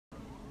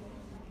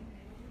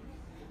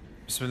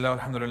بسم الله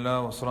والحمد لله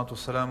والصلاة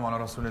والسلام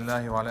على رسول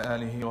الله وعلى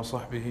آله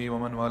وصحبه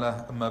ومن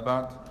والاه أما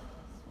بعد.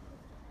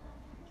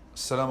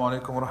 Assalamu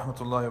alaikum wa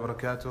rahmatullahi wa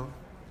barakatuh.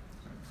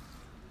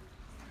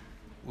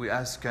 We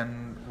ask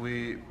and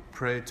we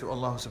pray to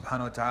Allah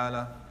subhanahu wa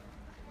ta'ala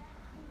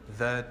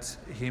that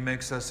He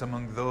makes us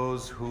among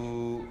those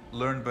who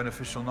learn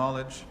beneficial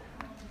knowledge,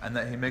 and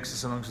that He makes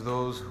us amongst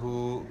those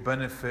who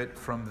benefit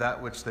from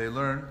that which they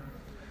learn,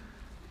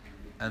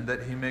 and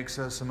that He makes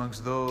us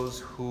amongst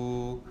those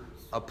who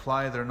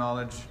apply their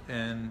knowledge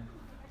in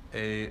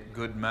a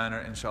good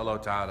manner,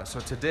 inshaAllah ta'ala. So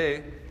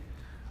today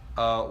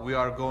we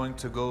are going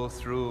to go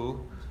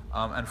through,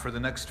 and for the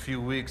next few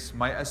weeks,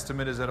 my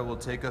estimate is that it will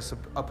take us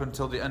up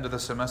until the end of the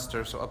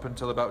semester, so up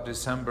until about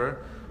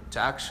December, to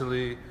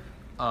actually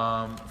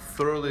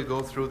thoroughly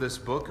go through this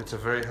book. It's a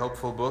very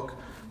helpful book.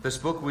 This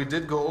book, we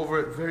did go over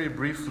it very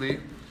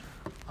briefly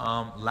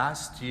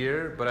last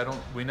year, but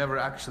we never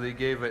actually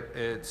gave it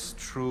its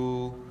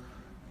true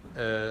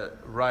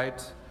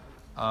right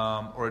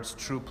or its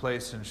true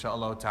place,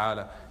 inshaAllah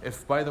ta'ala.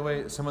 If, by the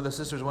way, some of the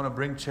sisters want to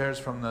bring chairs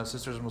from the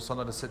sisters'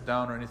 musalla to sit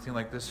down or anything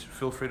like this,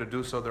 feel free to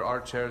do so. There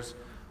are chairs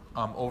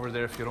over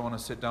there if you don't want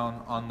to sit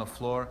down on the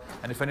floor.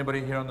 And if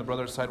anybody here on the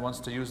brother's side wants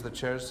to use the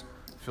chairs,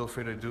 feel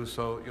free to do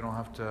so. You don't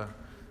have to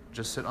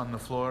just sit on the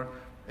floor.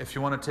 If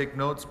you want to take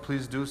notes,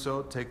 please do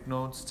so. Take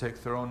notes, take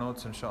thorough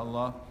notes,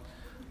 inshaAllah.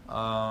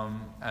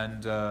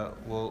 And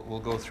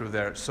we'll go through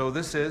there. So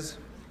this is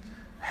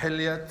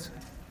Hilyat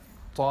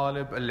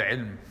Talib al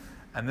Ilm.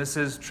 And this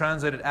is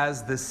translated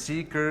as the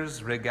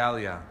Seeker's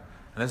Regalia.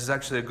 And this is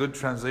actually a good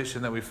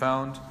translation that we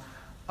found.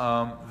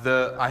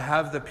 I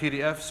have the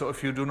PDF, so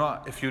if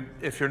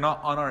you're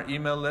not on our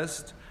email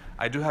list,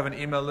 I do have an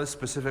email list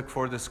specific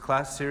for this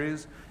class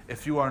series.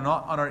 If you are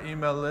not on our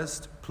email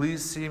list,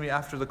 please see me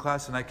after the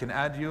class and I can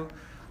add you.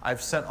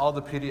 I've sent all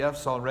the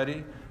PDFs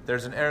already.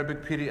 There's an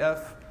Arabic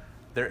PDF.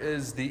 There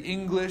is the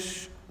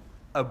English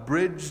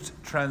abridged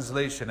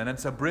translation, and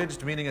it's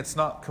abridged meaning it's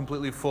not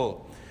completely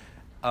full.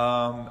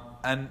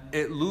 And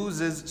it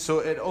loses, so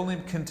it only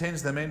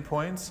contains the main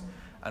points.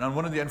 And on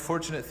one of the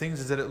unfortunate things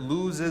is that it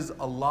loses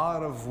a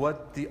lot of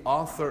what the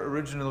author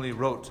originally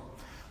wrote.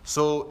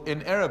 So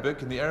in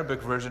Arabic, in the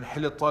Arabic version,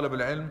 Hilyat Talib al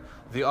Ilm,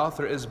 the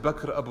author is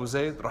Bakr Abu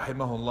Zaid,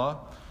 rahimahullah.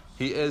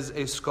 He is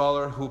a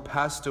scholar who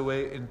passed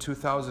away in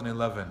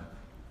 2011.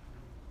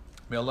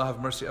 May Allah have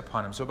mercy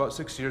upon him. So about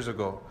 6 years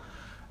ago.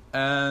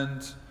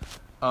 And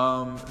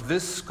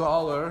this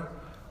scholar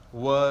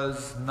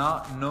was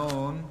not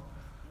known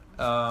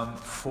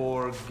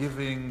for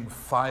giving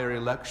fiery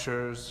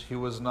lectures. He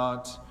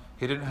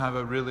didn't have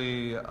a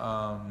really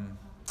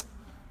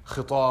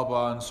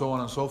khitaba and so on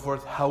and so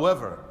forth.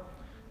 However,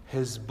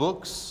 his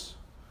books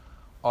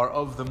are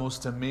of the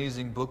most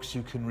amazing books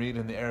you can read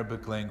in the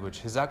Arabic language.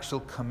 His actual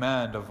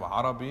command of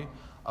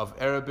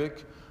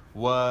Arabic,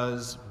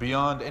 was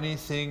beyond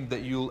anything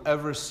that you'll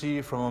ever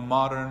see from a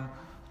modern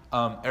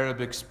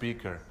Arabic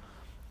speaker.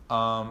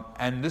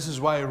 And this is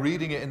why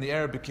reading it in the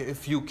Arabic,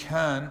 if you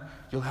can,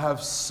 you'll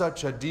have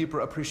such a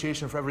deeper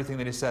appreciation for everything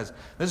that he says.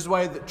 This is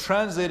why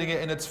translating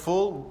it in its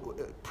full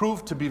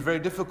proved to be very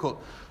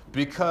difficult,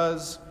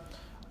 because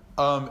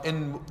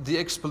in the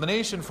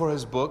explanation for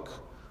his book,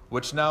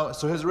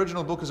 so his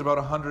original book is about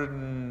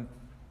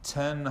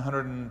 110,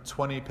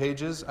 120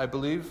 pages, I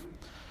believe.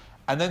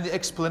 And then the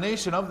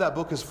explanation of that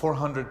book is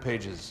 400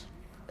 pages.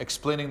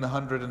 Explaining the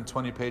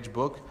 120-page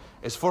book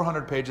is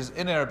 400 pages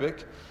in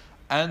Arabic.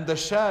 And the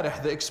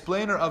sharih, the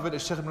explainer of it,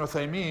 is Shaykh ibn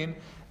Uthaymeen,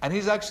 and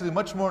he's actually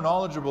much more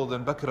knowledgeable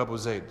than Bakr Abu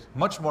Zaid,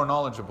 much more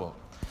knowledgeable.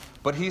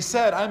 But he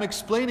said, I'm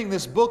explaining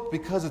this book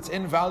because it's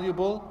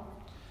invaluable.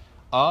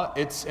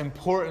 Its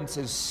importance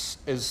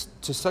is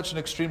to such an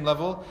extreme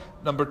level,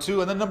 number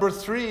two. And then number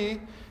three,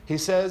 he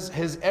says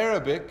his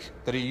Arabic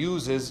that he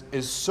uses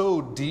is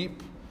so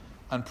deep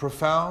and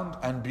profound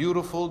and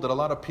beautiful that a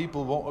lot of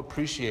people won't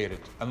appreciate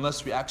it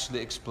unless we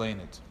actually explain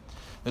it.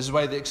 This is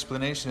why the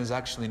explanation is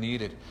actually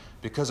needed,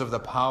 because of the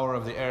power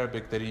of the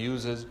Arabic that he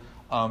uses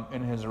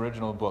in his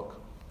original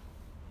book.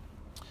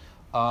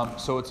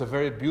 So it's a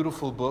very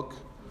beautiful book.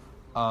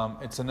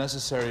 It's a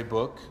necessary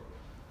book.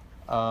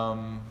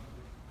 And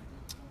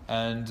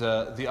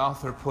the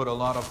author put a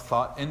lot of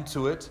thought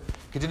into it.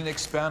 He didn't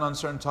expand on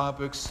certain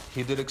topics.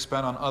 He did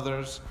expand on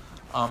others.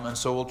 And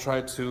so we'll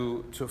try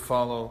to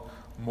follow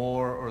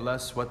more or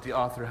less what the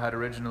author had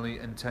originally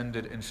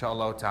intended,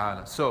 inshaAllah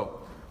ta'ala.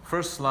 So,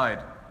 first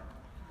slide.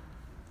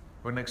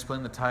 We're going to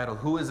explain the title.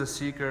 Who is a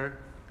seeker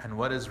and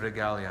what is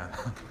regalia?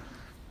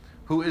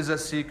 Who is a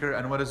seeker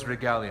and what is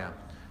regalia?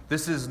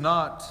 This is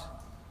not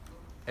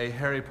a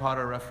Harry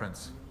Potter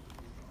reference.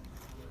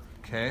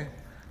 Okay?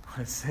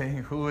 When it's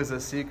saying who is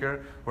a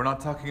seeker, we're not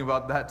talking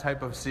about that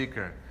type of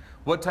seeker.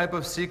 What type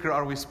of seeker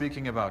are we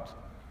speaking about?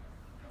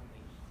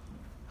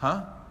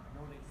 Huh?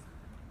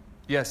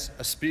 Yes,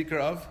 a speaker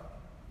of?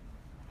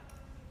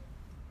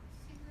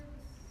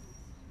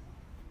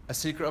 A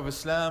seeker of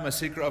Islam, a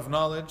seeker of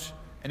knowledge.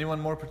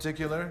 Anyone more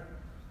particular?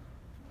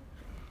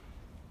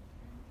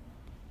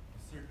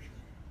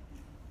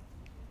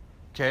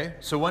 Okay,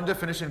 so one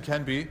definition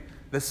can be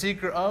the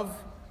seeker of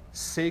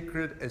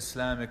sacred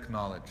Islamic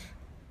knowledge.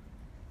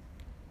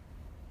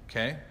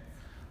 Okay?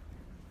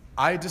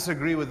 I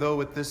disagree with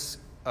this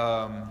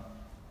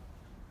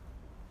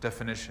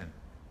definition.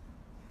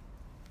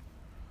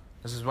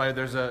 This is why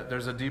there's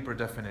a deeper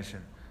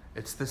definition.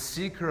 It's the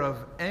seeker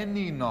of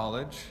any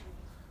knowledge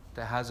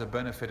that has a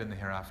benefit in the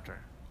hereafter.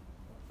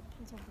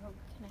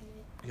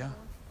 Yeah,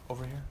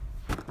 over here.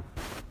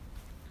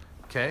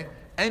 Okay?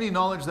 Any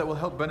knowledge that will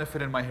help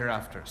benefit in my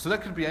hereafter. So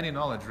that could be any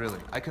knowledge, really.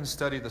 I can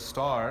study the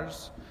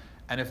stars,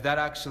 and if that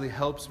actually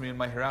helps me in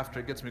my hereafter,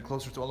 it gets me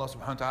closer to Allah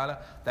subhanahu wa ta'ala,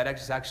 that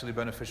is actually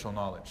beneficial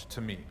knowledge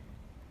to me.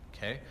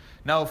 Okay?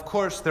 Now, of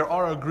course, there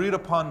are agreed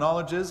upon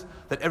knowledges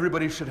that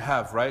everybody should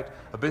have, right?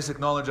 A basic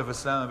knowledge of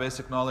Islam, a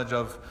basic knowledge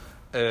of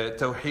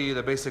Tawheed,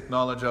 a basic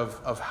knowledge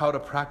of how to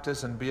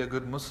practice and be a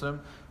good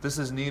Muslim. This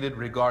is needed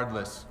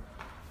regardless.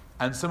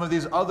 And some of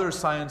these other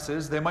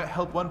sciences, they might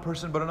help one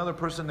person, but another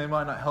person they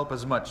might not help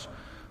as much.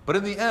 But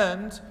in the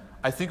end,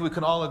 I think we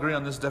can all agree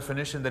on this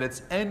definition that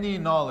it's any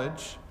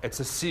knowledge,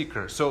 it's a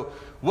seeker. So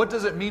what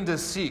does it mean to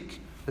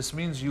seek? This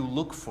means you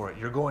look for it,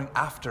 you're going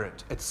after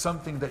it. It's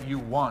something that you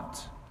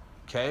want.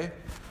 Okay?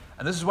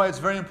 And this is why it's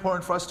very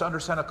important for us to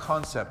understand a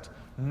concept.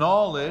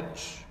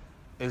 Knowledge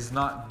is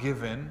not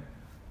given,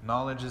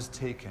 knowledge is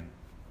taken.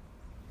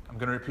 I'm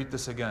going to repeat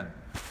this again.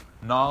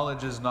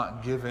 Knowledge is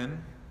not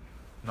given,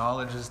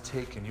 knowledge is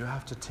taken. You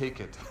have to take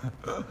it.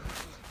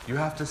 You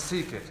have to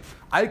seek it.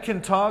 I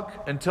can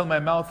talk until my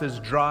mouth is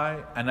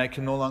dry and I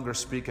can no longer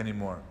speak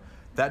anymore.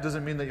 That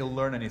doesn't mean that you'll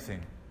learn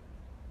anything.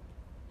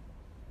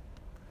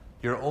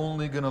 You're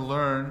only going to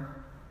learn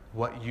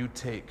what you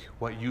take,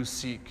 what you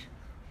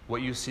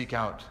seek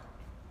out.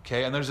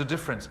 Okay? And there's a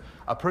difference.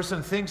 A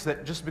person thinks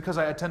that just because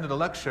I attended a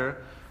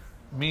lecture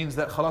means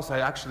that khalas,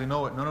 I actually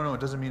know it. No, it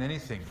doesn't mean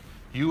anything.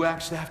 You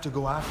actually have to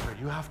go after it.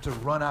 You have to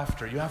run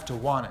after it. You have to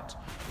want it.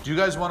 Do you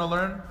guys want to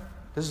learn?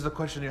 This is the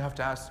question you have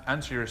to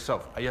answer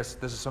yourself. Yes,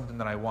 this is something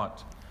that I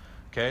want.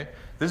 Okay?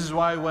 This is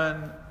why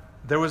when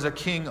there was a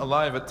king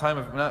alive at the time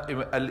of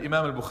Imam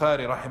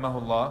al-Bukhari,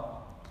 rahimahullah,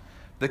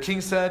 the king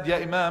said, "Ya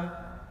Imam,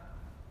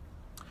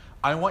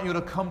 I want you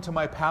to come to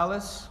my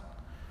palace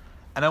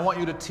and I want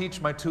you to teach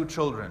my 2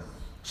 children."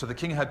 So the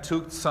king had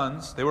 2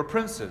 sons. They were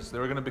princes. They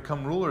were going to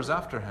become rulers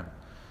after him.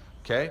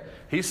 Okay?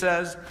 He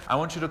says, I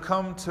want you to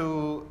come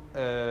to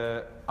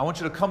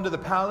the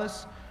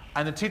palace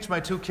and to teach my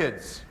 2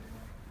 kids.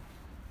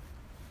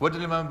 What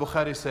did Imam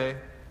Bukhari say?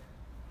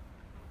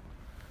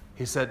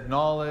 He said,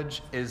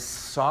 knowledge is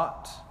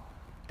sought,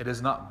 it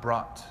is not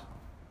brought.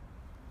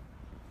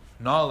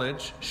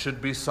 Knowledge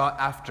should be sought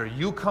after.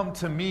 You come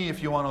to me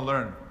if you want to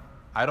learn.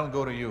 I don't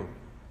go to you.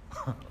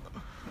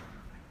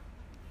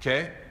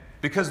 Okay?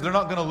 Because they're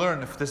not going to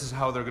learn if this is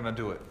how they're going to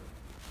do it.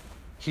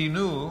 He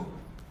knew,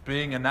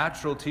 being a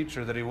natural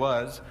teacher that he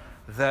was,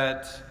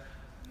 that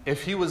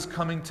if he was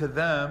coming to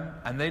them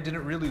and they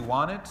didn't really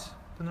want it,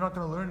 then they're not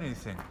going to learn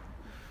anything.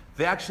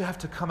 They actually have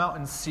to come out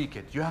and seek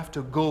it. You have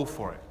to go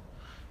for it.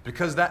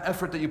 Because that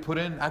effort that you put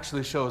in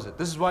actually shows it.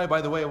 This is why,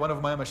 by the way, one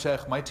of my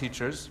mashayikh, my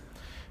teachers,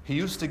 he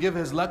used to give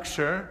his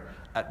lecture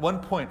at one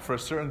point for a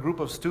certain group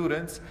of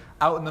students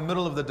out in the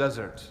middle of the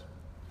desert,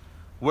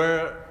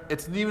 where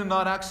it's even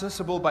not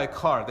accessible by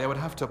car. They would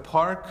have to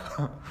park,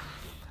 and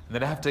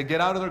they'd have to get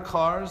out of their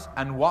cars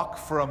and walk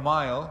for a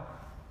mile,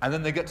 and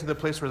then they get to the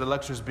place where the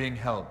lecture is being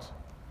held.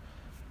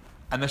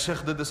 And the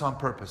shaykh did this on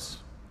purpose.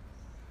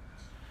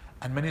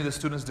 And many of the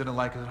students didn't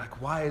like it. They're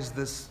like, why is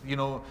this,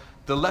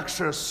 the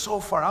lecture is so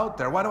far out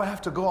there. Why do I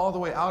have to go all the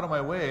way out of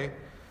my way?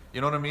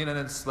 You know what I mean? And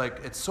it's like,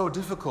 it's so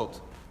difficult.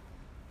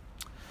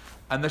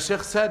 And the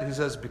shaykh said, he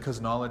says,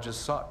 because knowledge is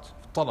sought.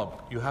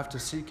 Talab, you have to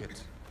seek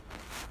it.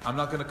 I'm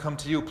not going to come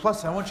to you.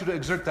 Plus, I want you to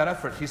exert that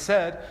effort. He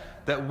said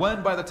that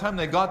by the time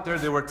they got there,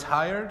 they were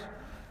tired.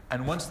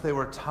 And once they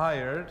were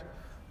tired,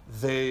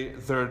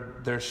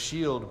 their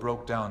shield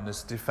broke down,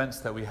 this defense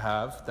that we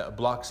have that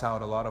blocks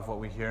out a lot of what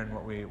we hear and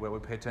what we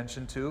pay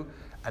attention to.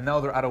 And now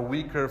they're at a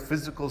weaker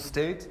physical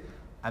state,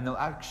 and they'll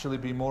actually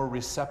be more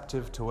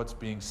receptive to what's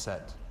being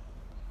said.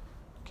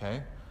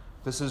 Okay?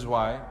 This is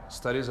why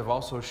studies have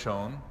also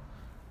shown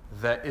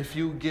that if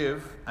you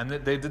give, and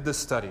they did this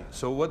study.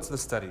 So what's the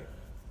study?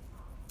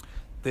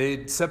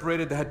 They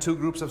had 2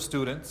 groups of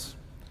students.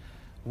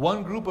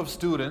 One group of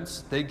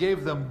students, they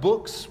gave them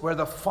books where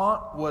the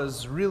font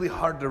was really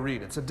hard to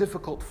read. It's a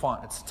difficult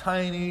font. It's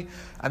tiny,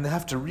 and they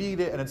have to read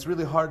it, and it's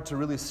really hard to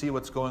really see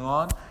what's going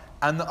on.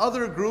 And the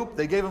other group,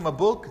 they gave them a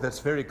book that's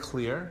very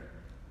clear,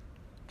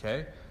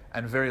 okay,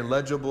 and very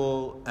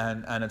legible,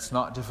 and it's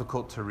not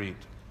difficult to read.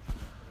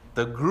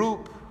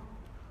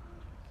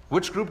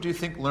 Which group do you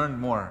think learned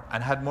more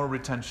and had more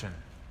retention?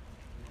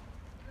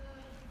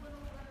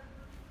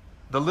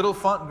 The little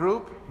font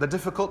group, the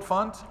difficult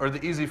font, or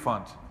the easy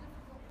font?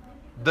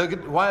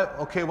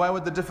 Why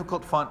would the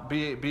difficult font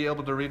be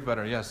able to read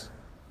better? Yes?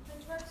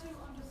 They try to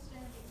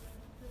understand it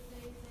better.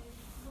 They look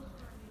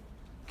for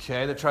it.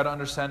 Okay, they try to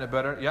understand it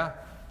better. Yeah?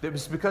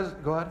 It's because,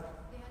 go ahead.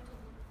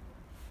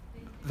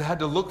 They had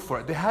to look for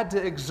it. They had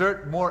to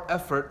exert more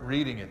effort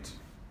reading it.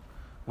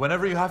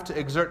 Whenever you have to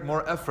exert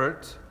more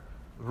effort,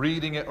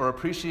 reading it or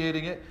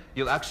appreciating it,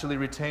 you'll actually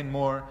retain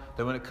more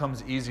than when it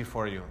comes easy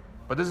for you.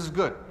 But this is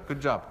good. Good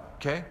job.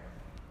 Okay?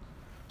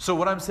 So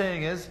what I'm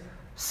saying is,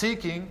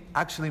 seeking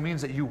actually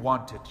means that you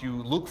want it.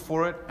 You look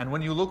for it, and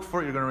when you look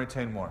for it, you're going to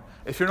retain more.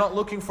 If you're not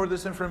looking for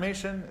this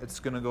information, it's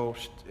going to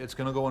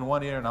go in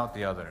one ear and out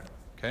the other.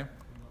 Okay?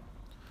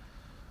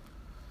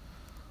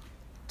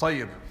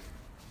 طيب.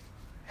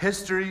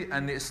 History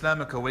and the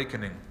Islamic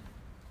awakening.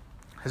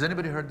 Has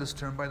anybody heard this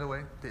term, by the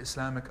way? The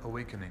Islamic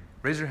awakening.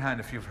 Raise your hand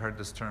if you've heard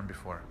this term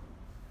before.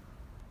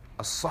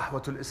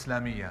 As-Sahwatul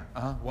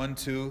Islamiyya. 1,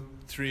 2,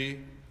 3,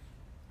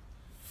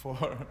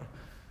 4.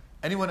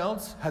 Anyone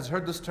else has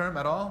heard this term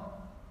at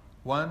all?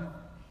 1,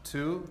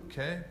 2,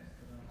 okay.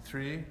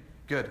 3,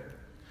 good.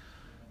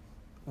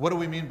 What do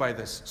we mean by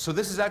this? So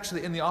this is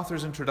actually in the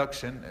author's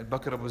introduction,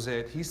 Bakr Abu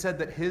Zaid. He said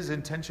that his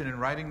intention in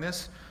writing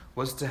this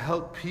was to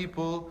help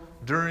people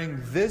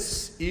during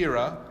this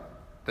era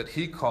that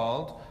he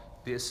called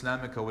the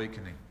Islamic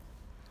awakening.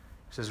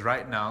 He says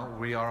right now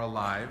we are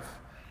alive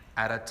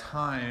at a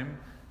time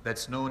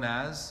that's known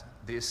as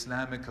the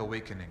Islamic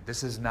awakening.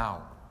 This is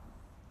now.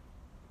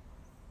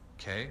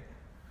 Okay?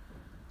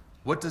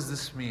 What does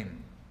this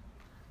mean?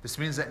 This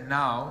means that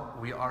now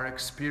we are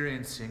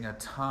experiencing a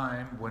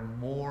time when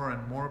more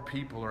and more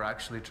people are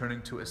actually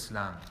turning to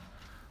Islam.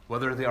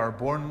 Whether they are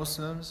born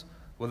Muslims,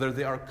 whether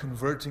they are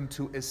converting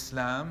to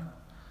Islam,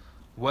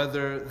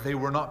 whether they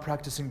were not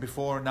practicing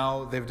before,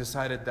 now they've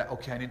decided that,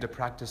 okay, I need to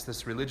practice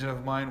this religion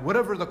of mine.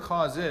 Whatever the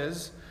cause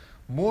is,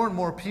 more and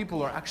more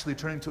people are actually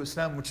turning to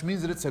Islam, which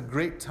means that it's a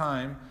great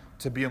time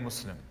to be a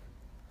Muslim.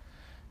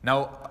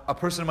 Now, a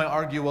person might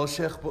argue, well,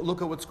 Sheikh, but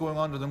look at what's going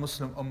on to the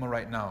Muslim Ummah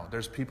right now.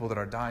 There's people that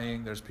are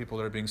dying, there's people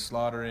that are being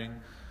slaughtering,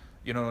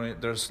 you know,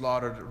 they're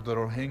slaughtered, the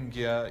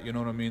Rohingya, you know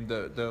what I mean,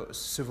 the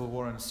civil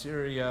war in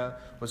Syria,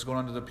 what's going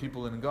on to the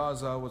people in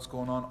Gaza, what's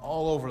going on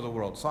all over the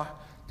world. Sah?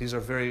 These are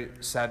very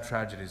sad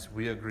tragedies,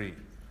 we agree.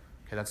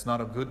 Okay, that's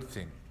not a good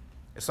thing.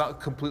 It's not a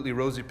completely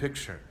rosy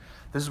picture.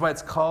 This is why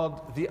it's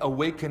called the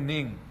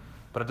awakening,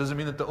 but it doesn't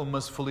mean that the Ummah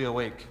is fully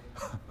awake.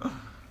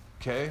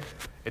 Okay?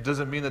 It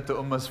doesn't mean that the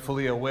Ummah is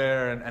fully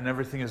aware and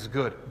everything is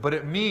good. But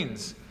it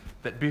means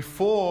that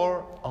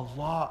before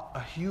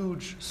a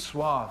huge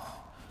swath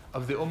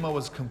of the Ummah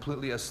was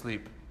completely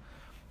asleep.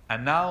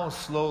 And now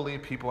slowly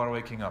people are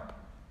waking up.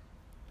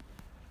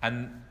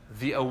 And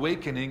the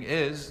awakening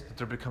is that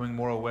they're becoming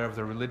more aware of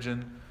their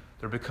religion.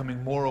 They're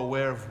becoming more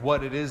aware of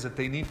what it is that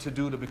they need to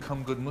do to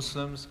become good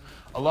Muslims.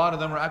 A lot of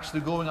them are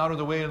actually going out of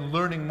the way and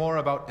learning more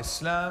about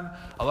Islam.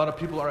 A lot of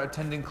people are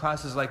attending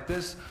classes like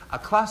this. A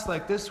class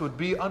like this would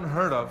be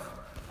unheard of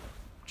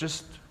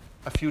just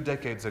a few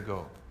decades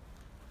ago.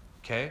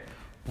 Okay?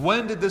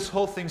 When did this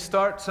whole thing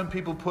start? Some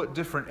people put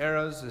different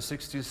eras, the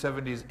 60s,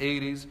 70s,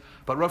 80s.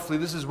 But roughly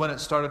this is when it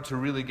started to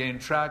really gain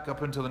track,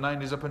 up until the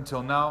 90s, up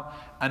until now.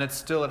 And it's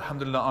still,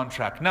 alhamdulillah, on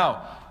track.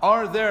 Now,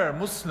 are there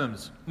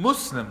Muslims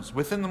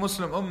within the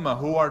Muslim Ummah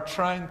who are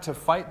trying to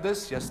fight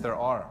this? Yes, there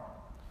are.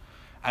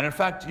 And in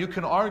fact, you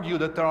can argue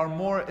that there are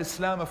more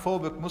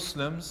Islamophobic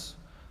Muslims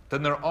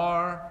than there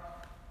are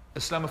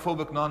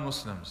Islamophobic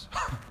non-Muslims.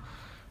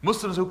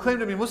 Muslims who claim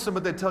to be Muslim,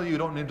 but they tell you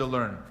don't need to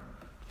learn.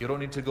 You don't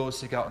need to go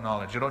seek out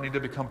knowledge. You don't need to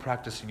become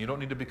practicing. You don't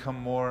need to become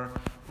more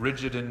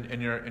rigid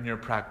in your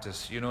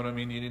practice. You know what I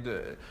mean? You need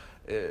to.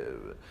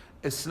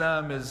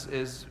 Islam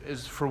is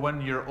for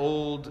when you're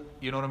old.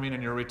 You know what I mean?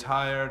 And you're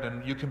retired,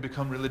 and you can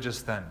become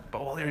religious then.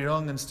 But while you're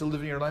young and still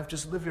living your life,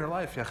 just live your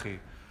life,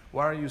 yahi.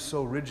 Why are you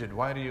so rigid?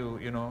 Why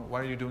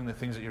are you doing the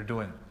things that you're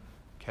doing?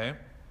 Okay.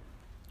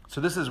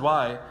 So this is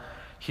why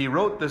he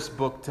wrote this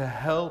book, to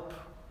help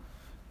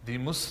the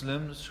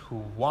Muslims who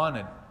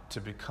wanted to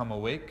become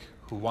awake,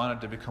 who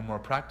wanted to become more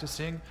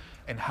practicing,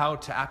 and how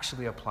to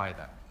actually apply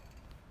that.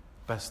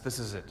 Best, this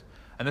is it.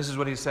 And this is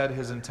what he said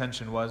his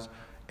intention was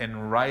in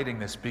writing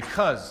this,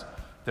 because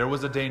there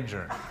was a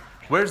danger.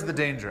 Where's the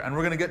danger? And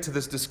we're going to get to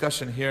this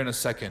discussion here in a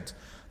second.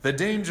 The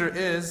danger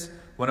is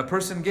when a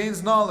person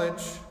gains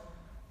knowledge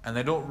and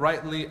they don't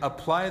rightly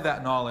apply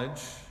that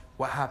knowledge,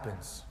 what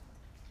happens?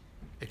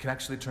 It can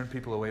actually turn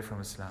people away from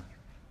Islam.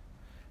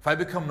 If I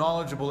become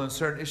knowledgeable in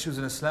certain issues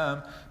in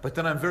Islam, but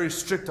then I'm very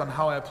strict on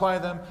how I apply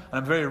them, and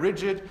I'm very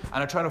rigid,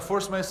 and I try to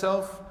force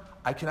myself,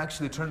 I can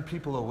actually turn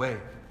people away.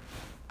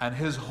 And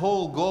his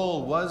whole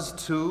goal was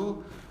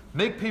to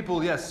make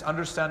people, yes,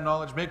 understand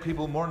knowledge, make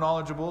people more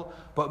knowledgeable,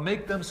 but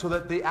make them so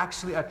that they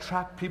actually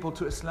attract people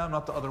to Islam,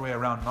 not the other way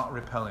around, not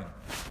repelling.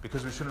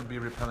 Because we shouldn't be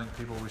repelling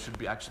people, we should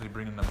be actually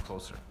bringing them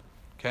closer.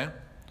 Okay?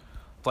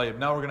 طيب,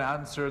 now we're going to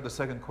answer the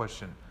second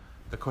question.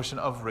 The question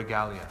of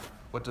regalia.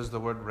 What does the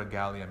word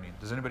regalia mean?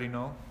 Does anybody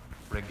know?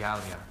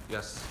 Regalia.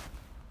 Yes?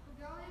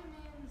 Regalia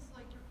means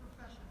like your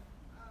profession,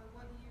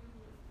 what you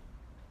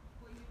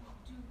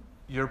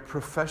do. Your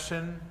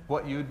profession,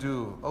 what you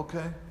do.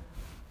 Okay.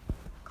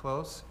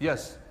 Close.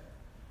 Yes?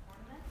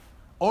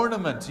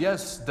 Ornament.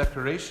 Yes.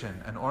 Decoration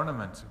and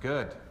ornament.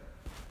 Good.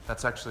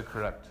 That's actually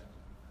correct.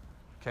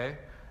 Okay?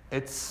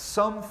 It's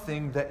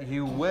something that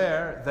you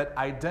wear that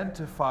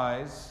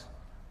identifies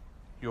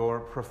your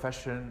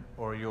profession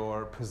or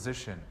your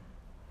position.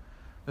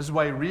 This is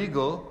why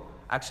regal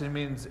actually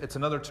means it's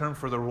another term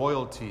for the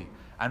royalty.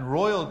 And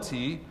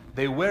royalty,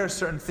 they wear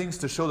certain things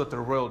to show that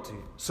they're royalty.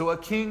 So a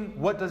king,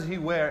 what does he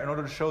wear in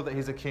order to show that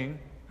he's a king?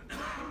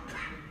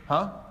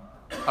 Huh?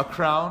 A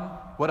crown.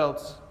 What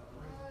else?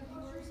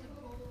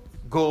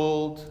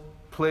 Gold,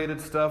 plated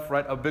stuff,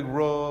 right? A big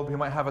robe. He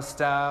might have a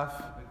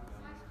staff.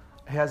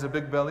 He has a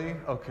big belly.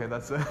 Okay,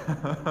 that's it.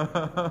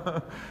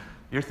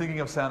 You're thinking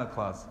of Santa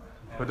Claus,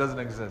 who doesn't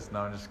exist. No,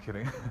 I'm just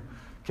kidding.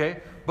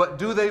 Okay? But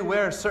do they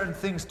wear certain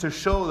things to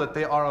show that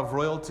they are of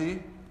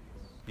royalty?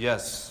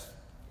 Yes.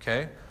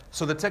 Okay?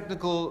 So the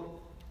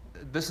technical,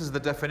 this is the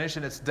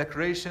definition, it's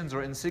decorations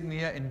or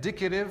insignia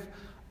indicative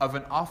of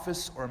an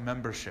office or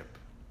membership.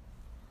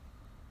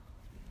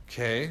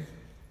 Okay?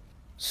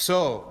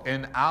 So,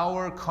 in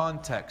our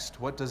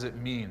context, what does it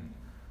mean?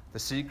 The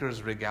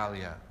seeker's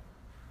regalia.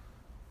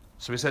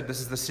 So we said this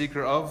is the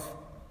seeker of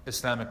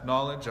Islamic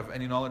knowledge, of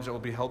any knowledge that will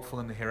be helpful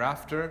in the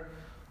hereafter.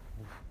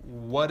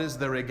 What is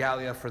the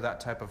regalia for that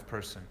type of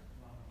person?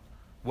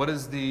 What are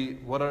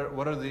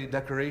the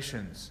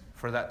decorations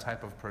for that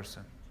type of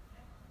person?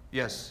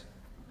 Yes?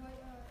 What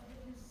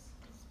he's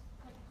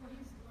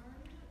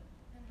learned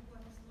and what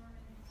his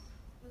learning is,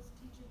 his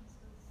teachings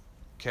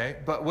is. Okay,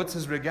 but what's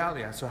his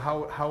regalia? So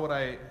how would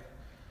I,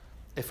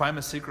 if I'm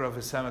a seeker of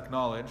Islamic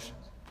knowledge,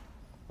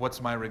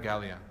 what's my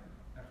regalia?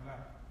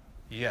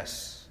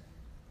 Yes.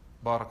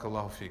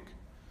 Barakallahu feek.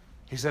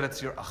 He said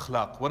it's your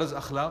akhlaq. What is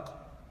akhlaq?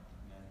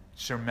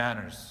 It's your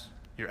manners,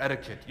 your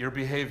etiquette, your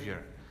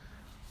behavior.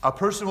 A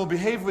person will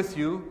behave with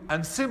you,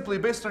 and simply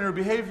based on your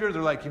behavior,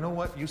 they're like, you know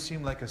what? You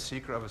seem like a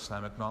seeker of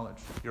Islamic knowledge.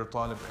 You're a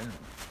talib al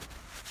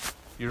ilm.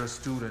 You're a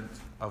student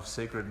of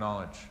sacred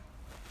knowledge.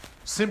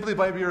 Simply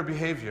by your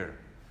behavior.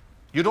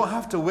 You don't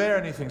have to wear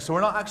anything. So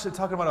we're not actually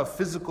talking about a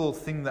physical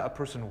thing that a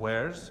person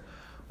wears.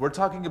 We're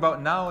talking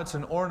about now it's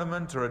an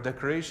ornament or a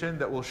decoration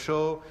that will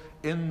show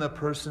in the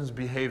person's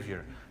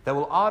behavior, that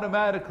will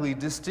automatically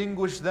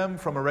distinguish them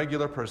from a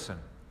regular person.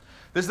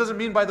 This doesn't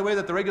mean, by the way,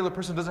 that the regular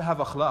person doesn't have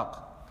akhlaq.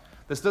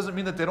 This doesn't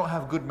mean that they don't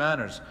have good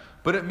manners.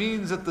 But it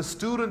means that the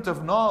student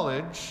of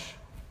knowledge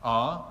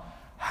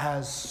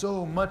has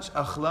so much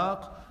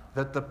akhlaq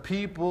that the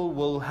people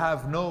will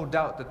have no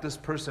doubt that this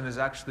person is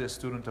actually a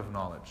student of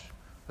knowledge,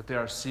 that they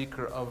are a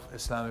seeker of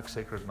Islamic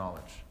sacred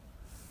knowledge,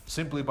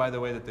 simply by the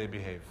way that they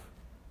behave.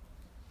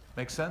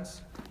 Make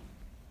sense?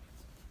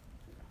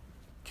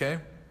 Okay?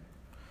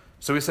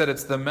 So we said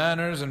it's the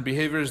manners and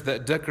behaviors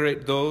that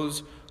decorate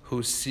those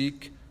who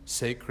seek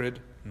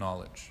sacred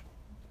knowledge.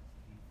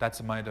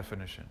 That's my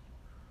definition.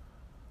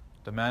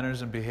 The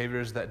manners and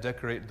behaviors that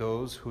decorate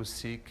those who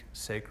seek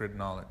sacred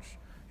knowledge.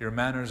 Your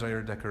manners are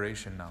your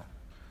decoration now.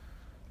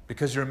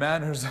 Because your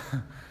manners,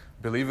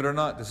 believe it or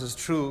not, this is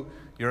true,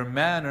 your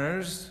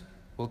manners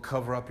will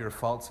cover up your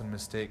faults and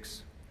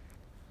mistakes.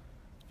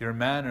 Your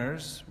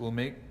manners will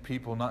make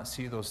people not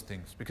see those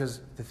things.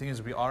 Because the thing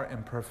is, we are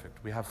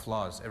imperfect. We have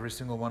flaws. Every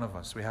single one of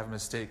us. We have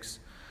mistakes.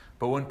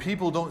 But when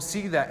people don't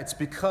see that, it's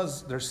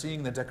because they're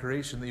seeing the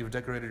decoration that you've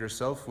decorated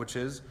yourself, which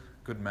is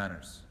good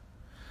manners.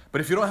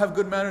 But if you don't have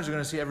good manners, you're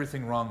going to see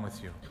everything wrong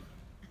with you.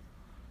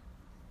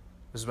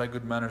 This is why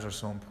good manners are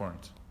so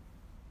important.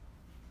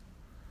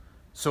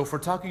 So if we're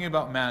talking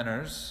about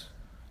manners,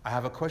 I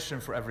have a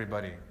question for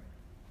everybody.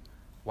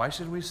 Why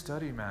should we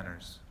study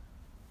manners?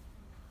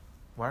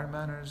 Why are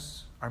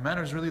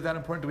manners really that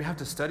important? Do we have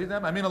to study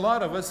them? I mean, a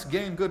lot of us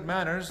gain good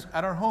manners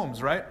at our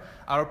homes, right?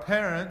 Our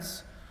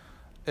parents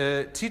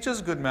teach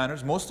us good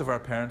manners. Most of our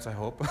parents, I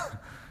hope.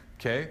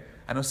 Okay?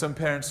 I know some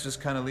parents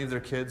just kind of leave their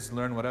kids,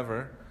 learn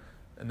whatever,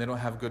 and they don't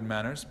have good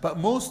manners. But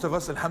most of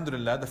us,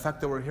 alhamdulillah, the fact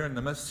that we're here in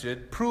the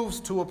masjid proves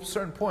to a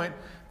certain point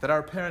that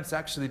our parents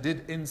actually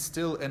did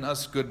instill in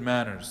us good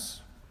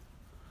manners.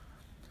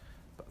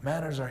 But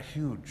manners are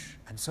huge.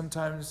 And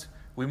sometimes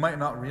we might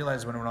not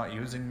realize when we're not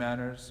using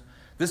manners.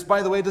 This,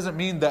 by the way, doesn't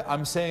mean that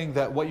I'm saying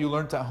that what you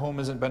learned at home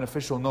isn't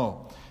beneficial.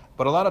 No.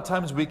 But a lot of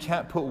times we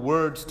can't put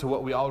words to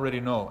what we already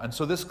know. And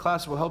so this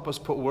class will help us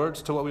put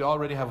words to what we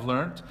already have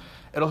learned.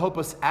 It'll help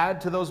us add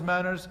to those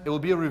manners. It will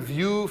be a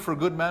review for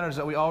good manners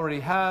that we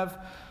already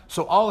have.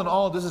 So all in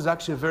all, this is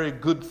actually a very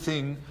good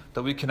thing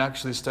that we can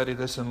actually study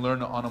this and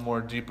learn on a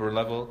more deeper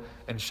level,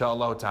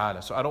 inshaAllah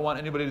ta'ala. So I don't want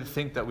anybody to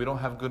think that we don't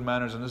have good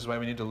manners and this is why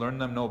we need to learn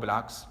them. No,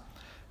 bil'aks.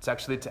 It's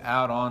actually to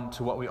add on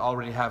to what we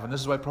already have. And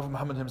this is why Prophet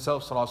Muhammad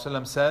himself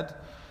ﷺ said,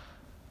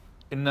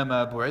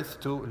 إِنَّمَا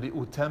بُعِثْتُ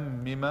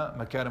لِأُتَمِّمَ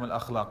مَكَارِمَ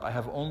الْأَخْلَاقِ I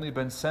have only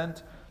been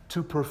sent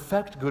to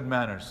perfect good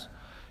manners.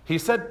 He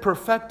said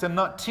perfect and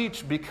not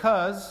teach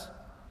because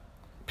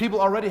people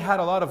already had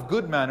a lot of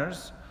good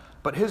manners,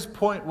 but his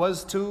point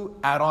was to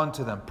add on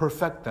to them,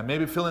 perfect them,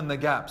 maybe fill in the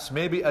gaps,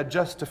 maybe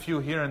adjust a few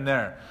here and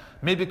there,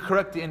 maybe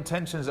correct the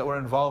intentions that were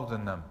involved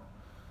in them.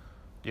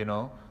 You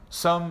know,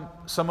 some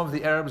of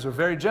the Arabs were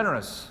very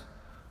generous,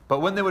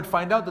 but when they would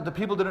find out that the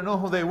people didn't know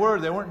who they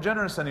weren't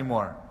generous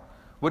anymore.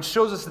 Which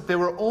shows us that they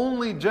were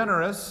only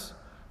generous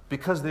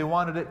because they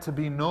wanted it to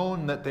be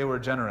known that they were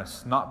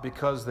generous, not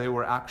because they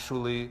were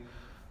actually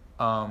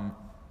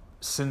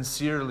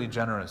sincerely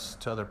generous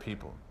to other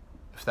people,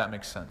 if that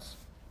makes sense.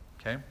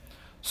 Okay?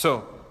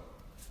 So,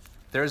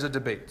 there's a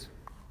debate.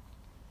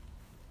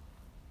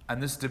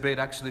 And this debate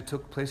actually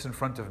took place in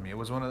front of me. It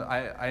was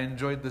I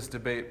enjoyed this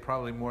debate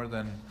probably more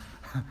than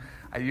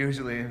I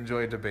usually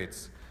enjoy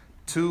debates.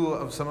 Two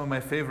of some of my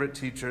favorite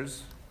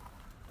teachers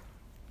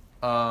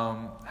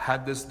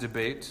had this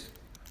debate.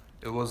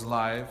 It was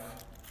live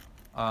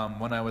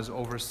when I was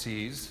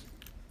overseas.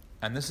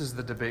 And this is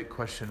the debate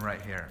question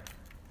right here.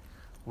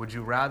 Would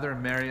you rather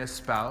marry a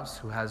spouse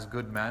who has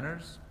good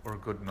manners or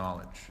good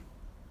knowledge?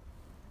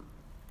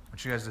 I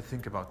want you guys to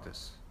think about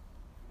this.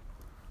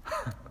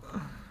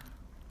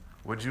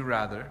 Would you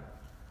rather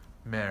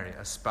marry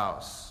a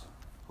spouse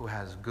who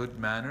has good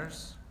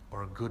manners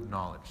or good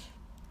knowledge?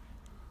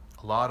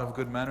 A lot of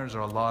good manners or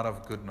a lot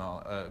of good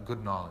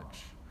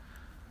knowledge?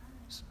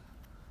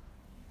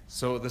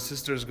 So the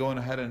sister is going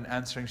ahead and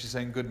answering. She's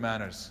saying good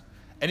manners.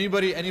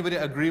 Anybody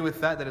agree with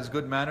that is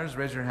good manners?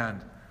 Raise your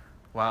hand.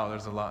 Wow,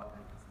 there's a lot.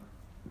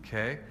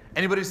 Okay.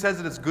 Anybody says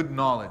that it's good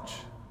knowledge?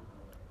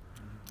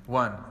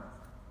 1,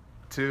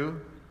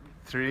 2,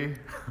 3,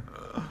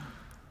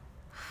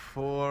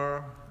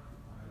 4,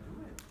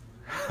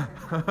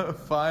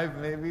 5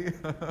 maybe.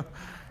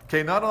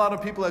 Okay, not a lot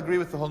of people agree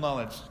with the whole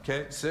knowledge.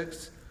 Okay,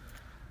 6.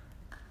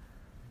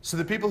 So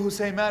the people who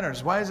say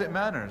manners, why is it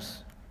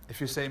manners?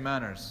 If you say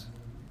manners.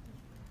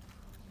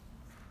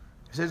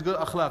 He says good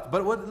akhlaq.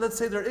 But let's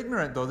say they're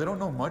ignorant though, they don't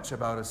know much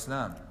about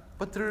Islam.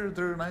 But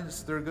they're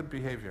nice, they're good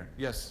behavior.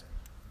 Yes?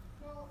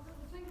 Well,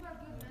 the thing about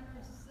good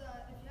manners is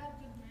that if you have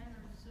good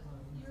manners,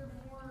 you're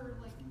more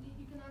like,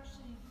 you can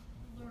actually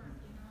learn,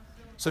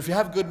 you know? So if you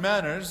have good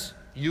manners,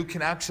 you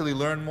can actually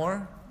learn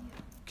more.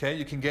 Okay,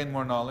 you can gain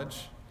more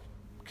knowledge.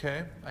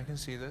 Okay, I can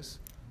see this.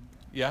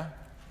 Yeah?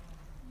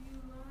 You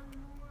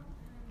learn more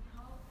and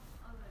help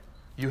others.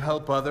 You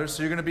help others.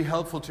 So you're going to be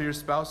helpful to your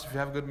spouse if you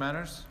have good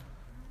manners?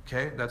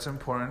 Okay, that's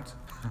important.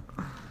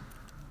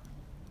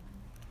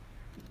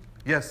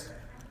 Yes?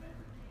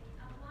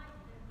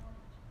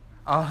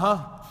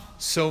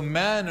 So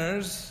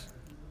manners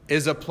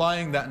is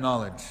applying that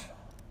knowledge.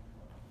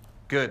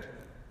 Good.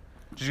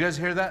 Did you guys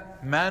hear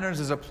that? Manners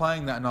is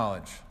applying that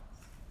knowledge.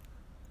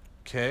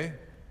 Okay.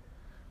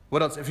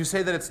 What else? If you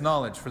say that it's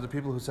knowledge, for the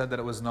people who said that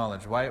it was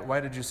knowledge, why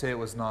did you say it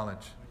was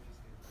knowledge?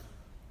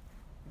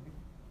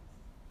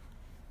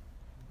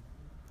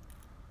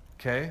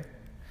 Okay.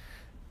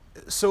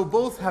 So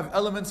both have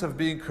elements of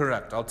being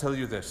correct. I'll tell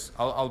you this.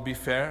 I'll be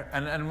fair.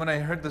 And when I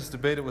heard this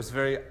debate, it was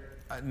very...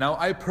 Now,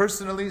 I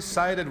personally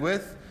sided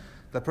with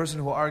the person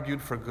who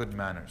argued for good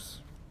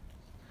manners.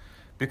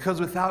 Because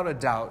without a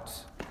doubt,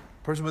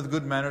 a person with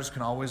good manners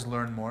can always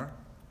learn more.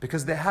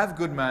 Because they have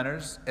good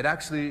manners, it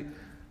actually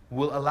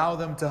will allow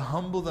them to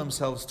humble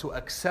themselves to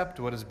accept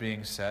what is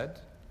being said.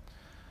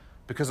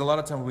 Because a lot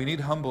of times we need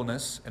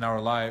humbleness in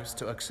our lives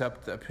to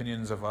accept the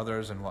opinions of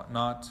others and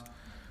whatnot.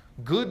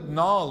 Good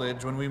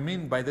knowledge, when we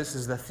mean by this,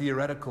 is the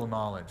theoretical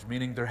knowledge,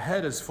 meaning their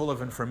head is full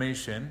of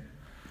information,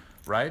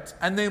 right?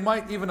 And they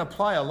might even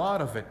apply a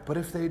lot of it, but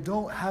if they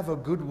don't have a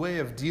good way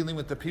of dealing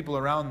with the people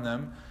around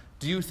them,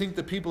 do you think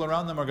the people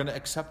around them are going to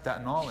accept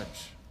that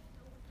knowledge?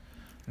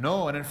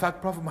 No, and in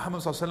fact, Prophet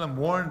Muhammad ﷺ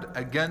warned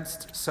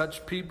against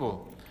such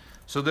people.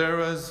 So there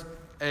was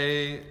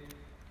a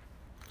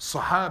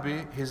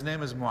Sahabi, his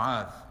name is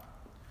Mu'adh,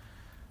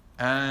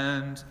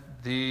 and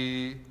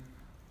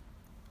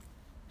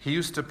he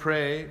used to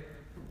pray,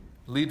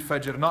 lead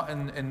Fajr, not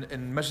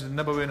in Masjid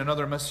al-Nabawi, in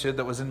another masjid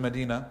that was in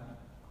Medina,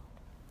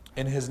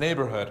 in his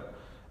neighborhood.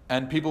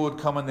 And people would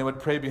come and they would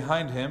pray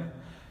behind him.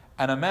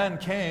 And a man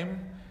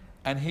came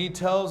and he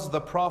tells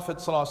the Prophet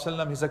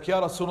ﷺ, he's like,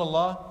 Ya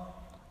Rasulullah,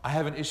 I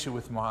have an issue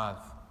with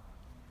Mu'adh.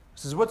 He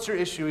says, what's your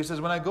issue? He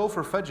says, when I go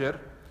for Fajr,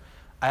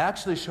 I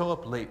actually show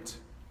up late.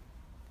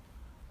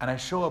 And I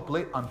show up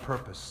late on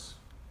purpose.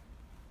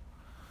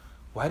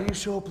 Why do you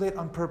show up late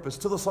on purpose?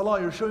 To the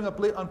salah, you're showing up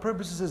late on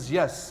purpose? He says,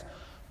 yes.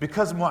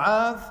 Because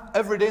Mu'adh,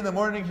 every day in the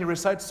morning, he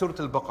recites Surah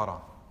Al-Baqarah.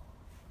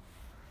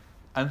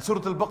 And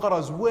Surah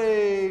Al-Baqarah is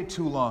way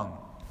too long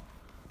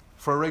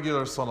for a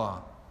regular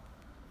salah.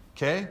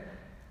 Okay?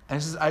 And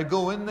he says, I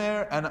go in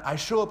there and I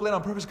show up late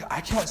on purpose.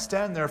 I can't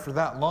stand there for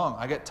that long.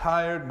 I get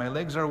tired, my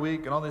legs are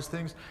weak, and all these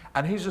things.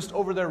 And he's just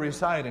over there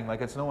reciting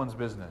like it's no one's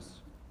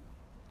business.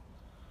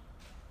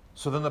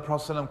 So then the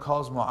Prophet ﷺ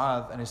calls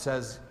Mu'adh and he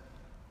says,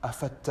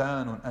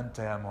 أَفَتَّانٌ أَنْتَ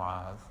يَا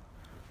مُعَاذ?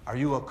 Are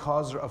you a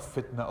causer of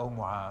fitna, O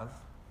Mu'adh?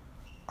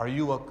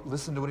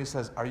 Listen to what he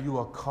says, are you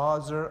a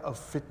causer of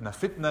fitna?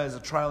 Fitna is a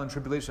trial and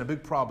tribulation, a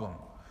big problem.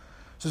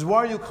 He says, why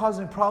are you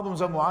causing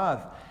problems, O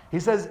Mu'adh? He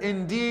says,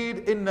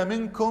 indeed, inna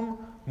minkum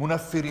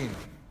munaffirin.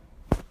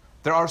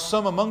 There are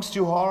some amongst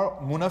you who are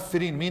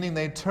munaffirin, meaning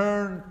they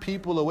turn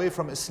people away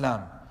from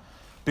Islam.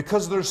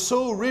 Because they're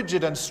so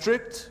rigid and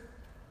strict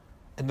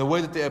in the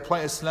way that they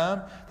apply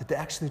Islam, that they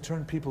actually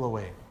turn people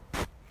away.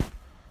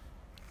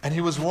 And he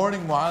was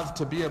warning Mu'adh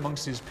to be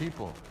amongst these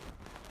people.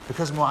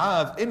 Because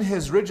Mu'adh, in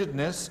his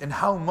rigidness, in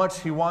how much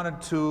he wanted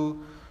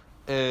to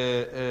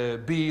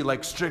be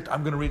like strict,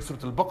 I'm going to read Surah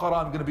Al-Baqarah,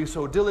 I'm going to be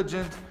so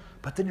diligent,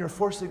 but then you're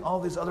forcing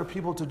all these other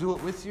people to do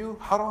it with you?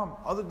 Haram.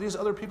 These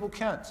other people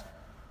can't.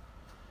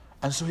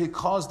 And so he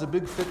caused a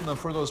big fitna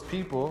for those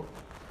people,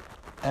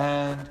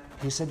 and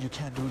he said, you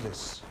can't do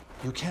this.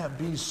 you can't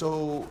be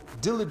so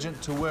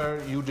diligent to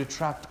where you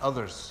detract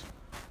others.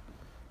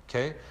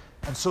 Okay?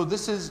 And so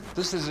this is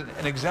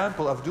an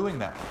example of doing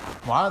that.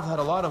 Mu'adh had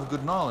a lot of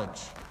good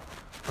knowledge,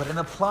 but in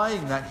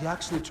applying that, he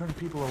actually turned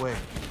people away.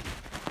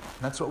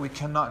 And that's what we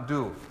cannot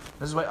do.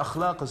 This is why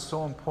akhlaq is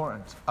so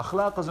important.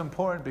 Akhlaq is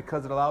important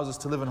because it allows us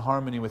to live in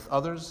harmony with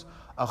others.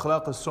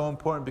 Akhlaq is so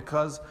important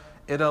because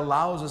it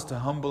allows us to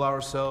humble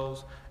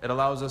ourselves. It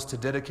allows us to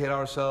dedicate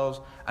ourselves.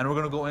 And we're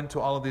going to go into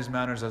all of these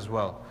manners as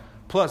well.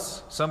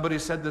 Plus, somebody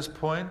said this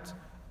point,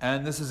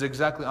 and this is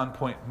exactly on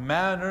point.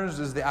 Manners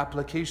is the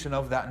application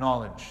of that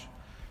knowledge.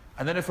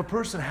 And then if a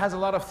person has a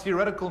lot of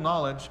theoretical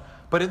knowledge,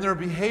 but in their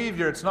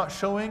behavior it's not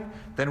showing,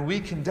 then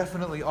we can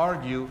definitely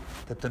argue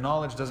that the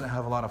knowledge doesn't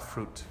have a lot of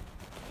fruit.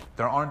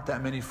 There aren't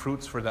that many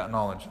fruits for that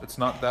knowledge. It's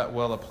not that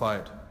well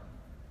applied.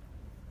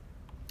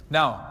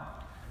 Now,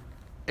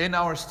 in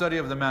our study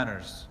of the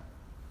manners,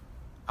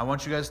 I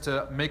want you guys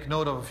to make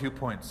note of a few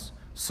points.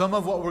 Some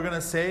of what we're going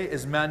to say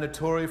is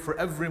mandatory for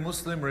every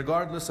Muslim,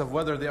 regardless of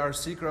whether they are a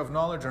seeker of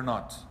knowledge or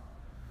not.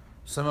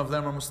 Some of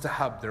them are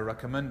mustahab, they're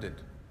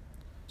recommended.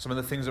 Some of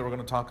the things that we're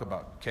going to talk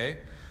about, okay?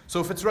 So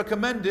if it's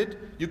recommended,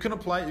 you can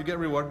apply it, you get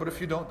reward, but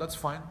if you don't, that's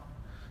fine.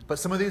 But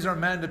some of these are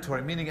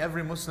mandatory, meaning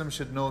every Muslim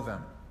should know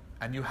them,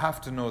 and you have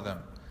to know them.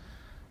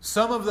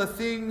 Some of the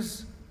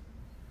things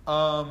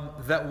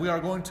that we are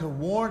going to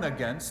warn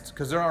against,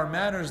 because there are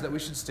manners that we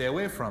should stay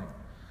away from.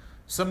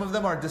 Some of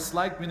them are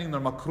disliked, meaning they're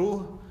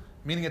makruh,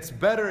 meaning it's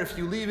better if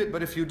you leave it,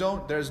 but if you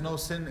don't, there's no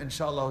sin,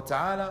 inshallah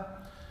ta'ala.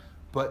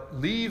 But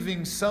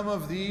leaving some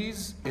of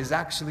these is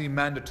actually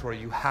mandatory.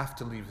 You have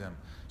to leave them.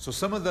 So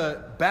some of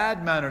the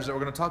bad manners that we're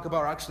going to talk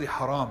about are actually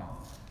haram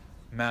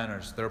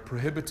manners. They're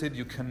prohibited.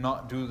 You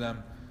cannot do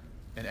them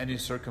in any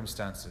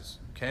circumstances.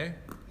 Okay?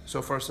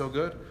 So far so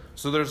good?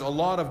 So there's a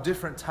lot of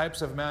different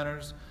types of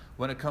manners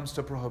when it comes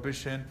to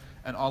prohibition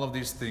and all of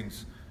these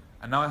things.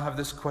 And now I have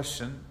this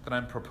question that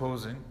I'm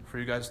proposing for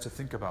you guys to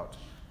think about.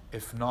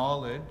 If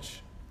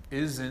knowledge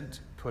isn't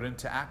put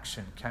into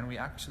action, can we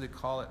actually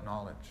call it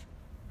knowledge?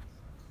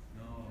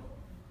 No.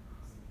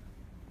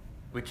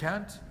 We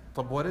can't?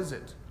 But what is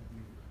it?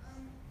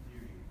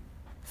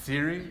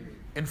 Theory?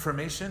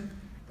 Information?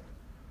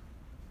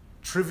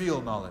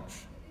 Trivial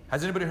knowledge.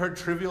 Has anybody heard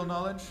trivial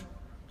knowledge?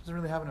 Doesn't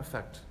really have an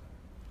effect.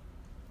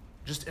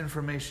 Just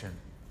information.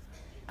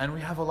 And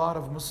we have a lot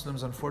of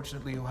Muslims,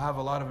 unfortunately, who have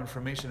a lot of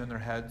information in their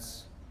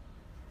heads.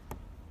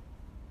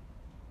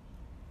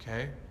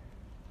 Okay?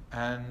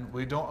 And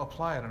we don't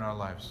apply it in our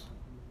lives.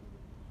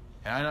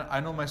 And I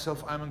know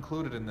myself, I'm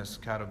included in this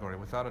category,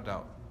 without a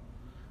doubt.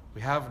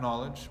 We have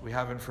knowledge, we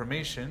have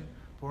information,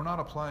 but we're not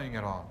applying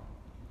it all.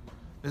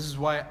 This is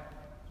why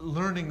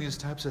learning these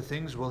types of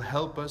things will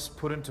help us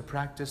put into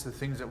practice the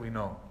things that we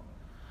know.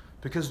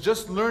 Because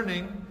just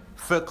learning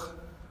fiqh,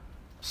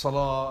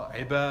 salah,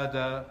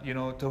 ibadah,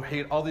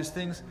 tawheed, all these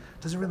things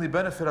doesn't really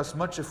benefit us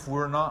much if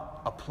we're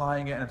not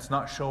applying it and it's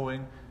not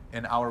showing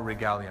in our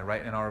regalia,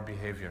 right, in our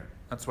behavior.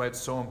 That's why it's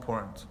so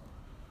important.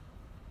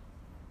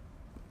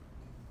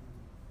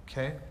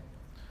 Okay?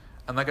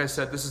 And like I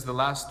said, this is the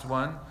last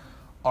one.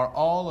 Are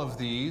all of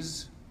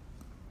these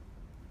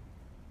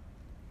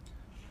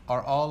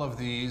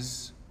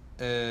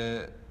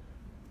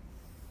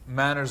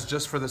manners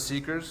just for the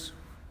seekers?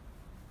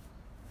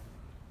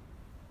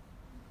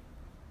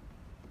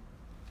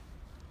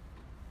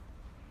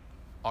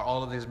 Are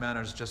all of these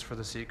manners just for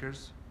the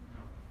seekers?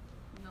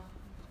 No.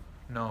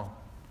 No.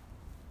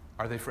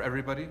 Are they for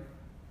everybody?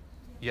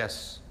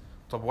 Yes.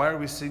 So why are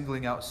we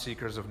singling out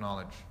seekers of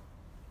knowledge?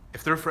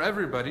 If they're for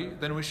everybody,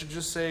 then we should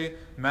just say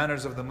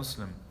manners of the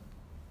Muslim.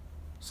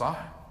 Sah?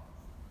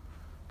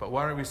 But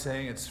why are we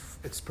saying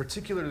it's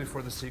particularly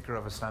for the seeker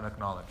of Islamic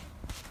knowledge?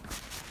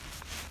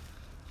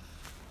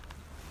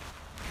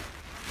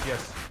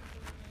 Yes.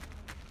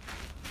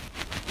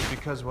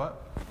 Because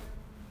what?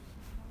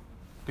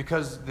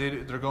 Because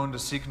they're going to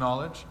seek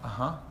knowledge?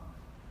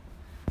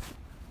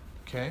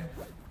 Okay.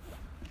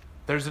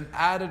 There's an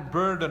added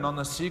burden on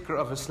the seeker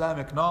of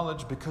Islamic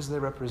knowledge because they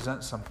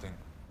represent something.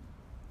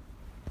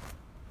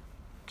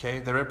 Okay,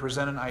 they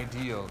represent an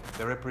ideal.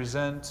 They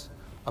represent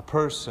a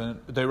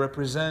person. They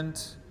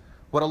represent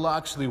what Allah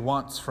actually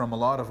wants from a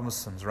lot of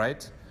Muslims,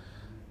 right?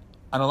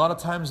 And a lot of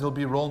times they'll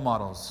be role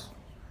models.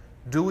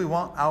 Do we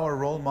want our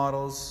role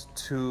models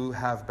to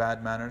have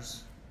bad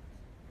manners?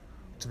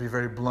 To be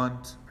very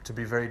blunt, or to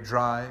be very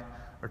dry,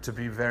 or to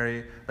be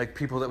very, like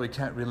people that we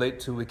can't relate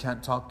to, we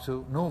can't talk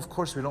to? No, of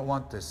course we don't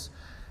want this.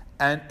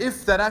 And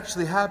if that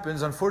actually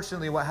happens,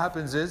 unfortunately what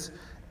happens is,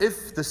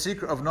 if the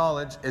seeker of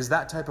knowledge is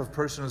that type of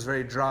person who's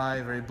very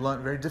dry, very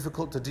blunt, very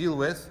difficult to deal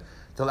with,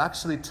 they'll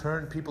actually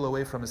turn people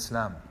away from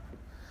Islam.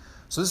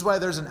 So this is why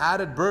there's an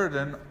added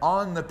burden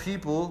on the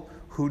people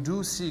who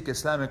do seek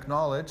Islamic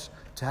knowledge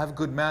to have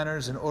good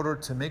manners in order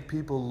to make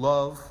people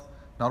love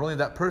not only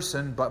that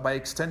person, but by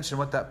extension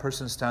what that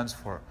person stands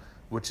for,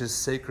 which is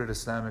sacred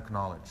Islamic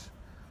knowledge,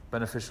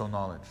 beneficial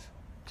knowledge.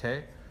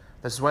 Okay?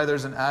 That's why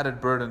there's an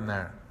added burden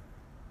there.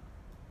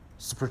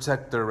 It's to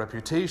protect their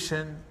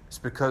reputation. It's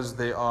because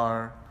they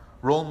are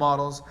role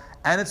models,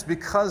 and it's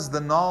because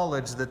the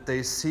knowledge that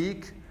they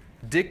seek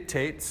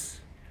dictates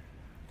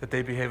that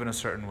they behave in a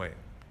certain way.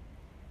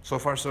 So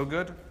far, so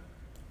good?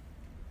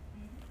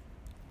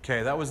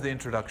 Okay, that was the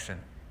introduction.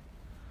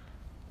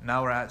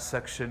 Now we're at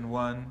section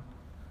 1,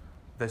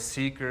 the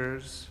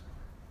seeker's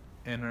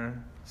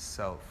inner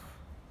self.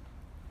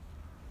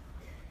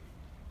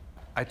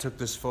 I took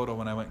this photo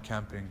when I went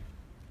camping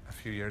a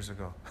few years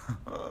ago.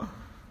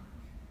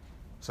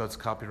 So it's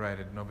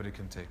copyrighted, nobody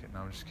can take it.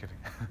 No, I'm just kidding.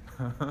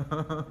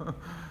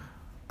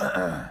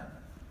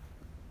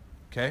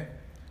 Okay,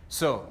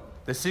 so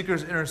the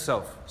seeker's inner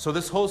self. So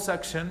this whole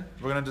section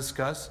we're going to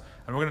discuss,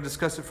 and we're going to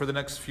discuss it for the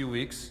next few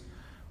weeks,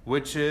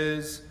 which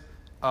is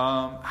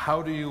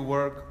how do you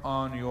work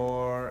on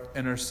your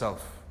inner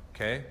self,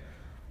 okay?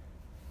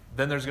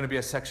 Then there's going to be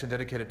a section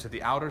dedicated to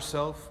the outer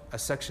self, a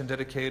section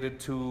dedicated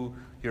to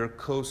your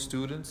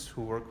co-students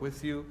who work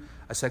with you,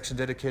 a section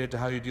dedicated to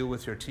how you deal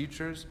with your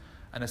teachers,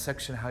 and a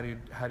section how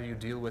do you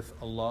deal with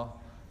Allah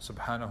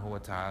subhanahu wa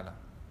ta'ala,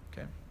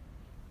 okay?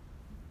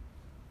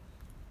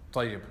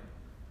 طيب.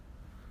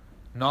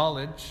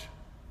 Knowledge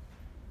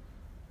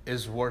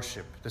is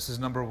worship. This is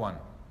number 1.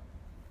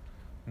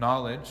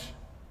 Knowledge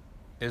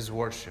is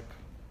worship.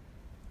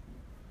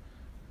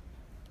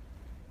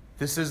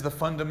 This is the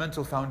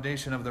fundamental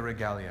foundation of the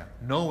Regalia,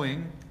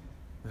 knowing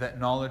that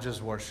knowledge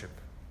is worship.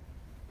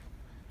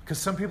 Because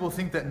some people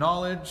think that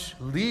knowledge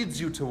leads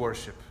you to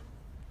worship,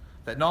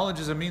 that knowledge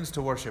is a means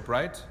to worship,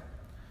 right?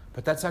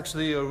 But that's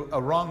actually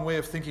a wrong way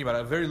of thinking about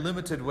it, a very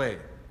limited way.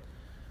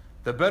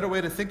 The better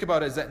way to think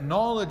about it is that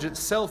knowledge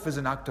itself is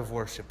an act of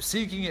worship.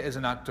 Seeking it is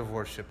an act of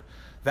worship.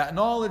 That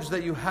knowledge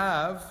that you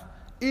have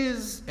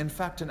is, in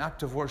fact, an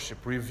act of worship.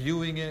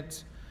 Reviewing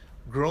it,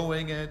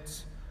 growing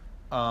it,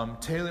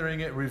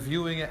 tailoring it,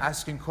 reviewing it,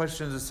 asking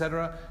questions,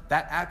 etc.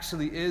 That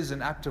actually is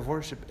an act of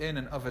worship in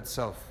and of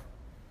itself.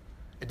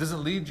 It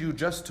doesn't lead you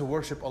just to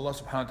worship Allah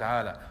subhanahu wa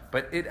ta'ala,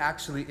 but it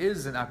actually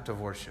is an act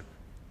of worship.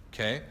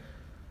 Okay?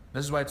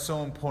 This is why it's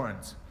so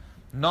important.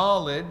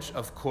 Knowledge,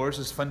 of course,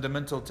 is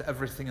fundamental to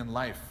everything in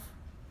life.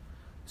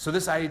 So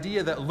this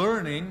idea that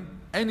learning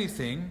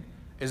anything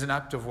is an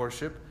act of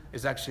worship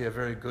is actually a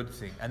very good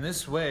thing. And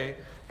this way,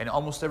 in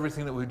almost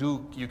everything that we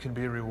do, you can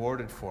be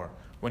rewarded for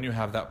when you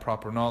have that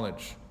proper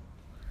knowledge.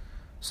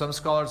 Some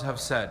scholars have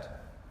said,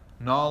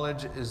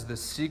 knowledge is the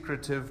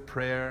secretive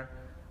prayer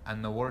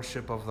and the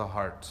worship of the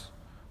heart.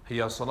 هي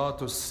صلاة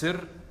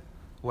السر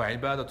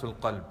وعبادة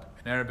القلب.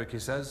 In Arabic he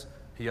says,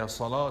 هي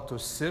صلاة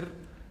السر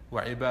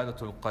وعبادة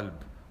القلب.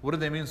 What do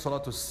they mean,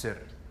 صلاة السر?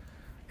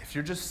 If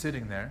you're just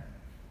sitting there,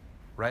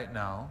 right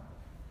now,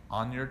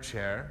 on your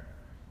chair,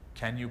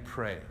 can you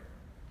pray?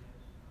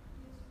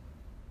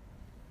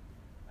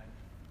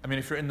 I mean,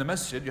 if you're in the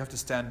masjid, you have to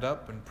stand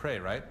up and pray,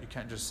 right? You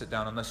can't just sit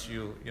down unless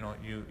you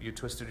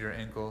twisted your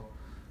ankle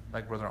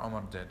like Brother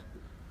Omar did.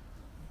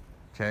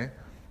 Okay?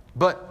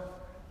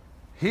 But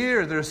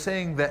here they're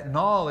saying that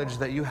knowledge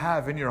that you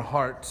have in your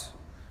heart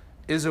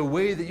is a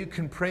way that you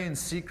can pray in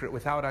secret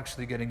without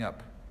actually getting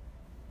up.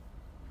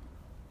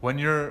 When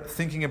you're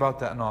thinking about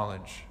that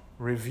knowledge,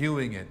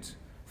 reviewing it,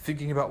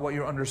 thinking about what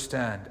you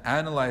understand,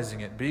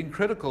 analyzing it, being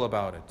critical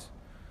about it,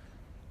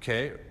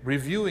 okay,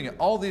 reviewing it,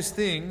 all these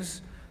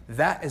things,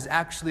 that is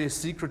actually a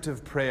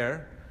secretive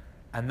prayer,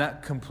 and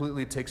that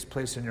completely takes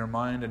place in your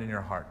mind and in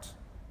your heart.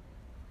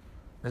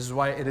 This is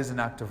why it is an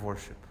act of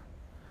worship.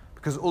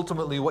 Because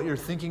ultimately what you're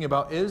thinking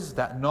about is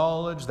that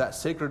knowledge, that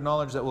sacred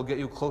knowledge that will get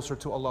you closer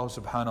to Allah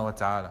subhanahu wa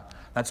ta'ala.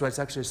 That's why it's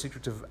actually a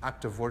secretive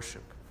act of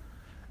worship.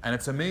 And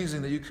it's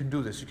amazing that you can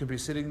do this. You can be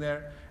sitting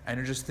there and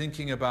you're just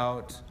thinking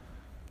about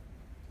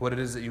what it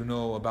is that you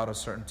know about a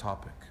certain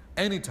topic.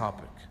 Any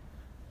topic.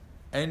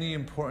 Any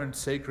important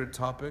sacred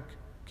topic,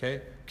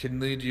 okay, can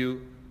lead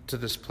you to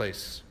this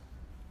place.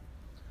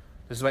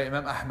 This is why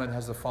Imam Ahmad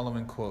has the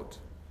following quote.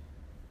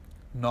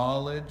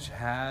 Knowledge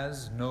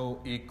has no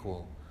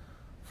equal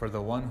for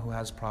the one who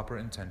has proper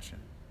intention.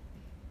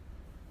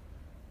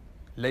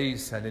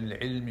 ليس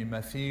للعلم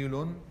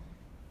مثيل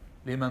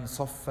لمن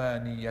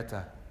صفى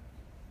نيته.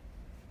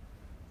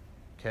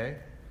 Okay?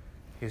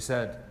 He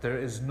said, there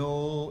is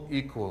no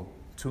equal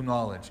to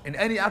knowledge in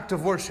any act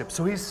of worship.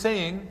 So he's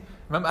saying,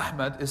 Imam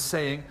Ahmad is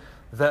saying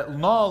that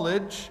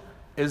knowledge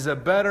is a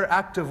better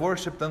act of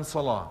worship than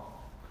salah,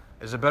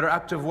 is a better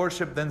act of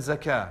worship than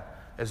zakah,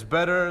 is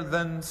better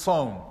than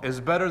saum,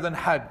 is better than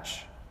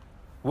hajj.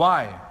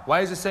 Why?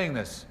 Why is he saying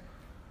this?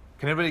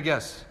 Can anybody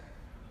guess?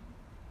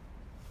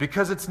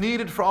 Because it's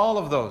needed for all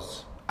of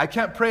those. I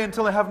can't pray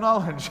until I have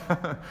knowledge,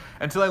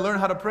 until I learn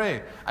how to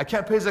pray. I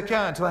can't pay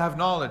zakah until I have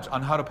knowledge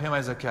on how to pay my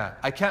zakah.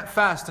 I can't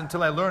fast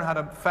until I learn how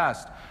to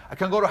fast. I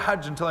can't go to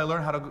hajj until I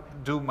learn how to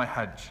do my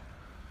hajj.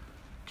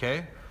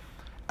 Okay?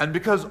 And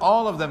because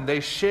all of them, they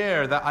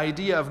share the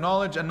idea of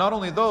knowledge, and not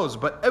only those,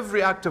 but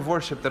every act of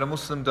worship that a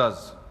Muslim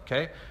does.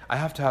 Okay? I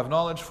have to have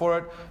knowledge for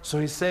it. So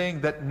he's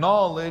saying that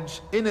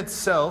knowledge in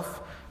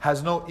itself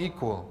has no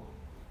equal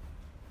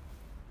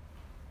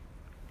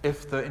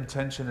if the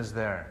intention is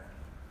there.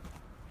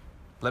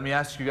 Let me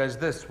ask you guys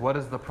this. What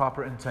is the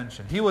proper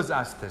intention? He was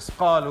asked this.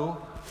 قالوا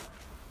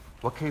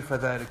وَكَيْفَ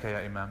ذَلِكَ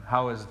يَا Imam?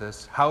 How is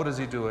this? How does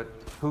he do it?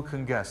 Who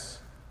can guess?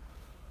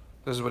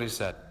 This is what he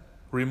said.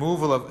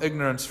 Removal of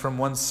ignorance from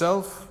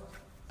oneself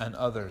and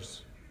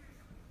others.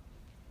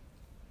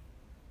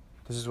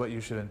 This is what you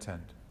should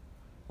intend.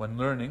 When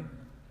learning,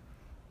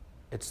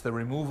 it's the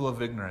removal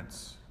of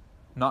ignorance.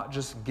 Not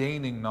just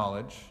gaining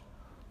knowledge,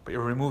 but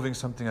you're removing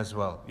something as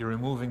well. You're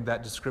removing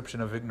that description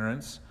of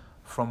ignorance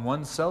from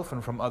oneself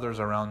and from others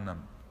around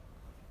them.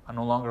 I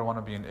no longer want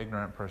to be an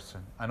ignorant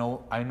person. I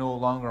no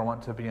longer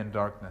want to be in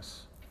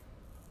darkness.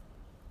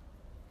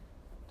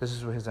 This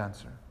is his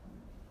answer.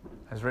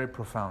 It's very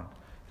profound.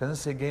 He doesn't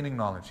say gaining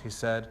knowledge. He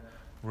said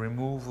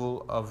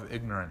removal of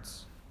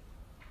ignorance.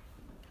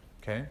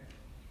 Okay?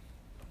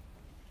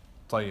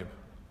 طيب.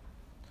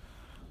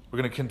 We're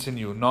going to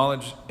continue.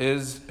 Knowledge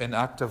is an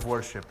act of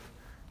worship.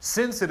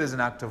 Since it is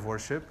an act of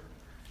worship,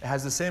 it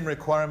has the same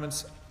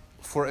requirements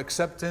for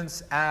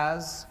acceptance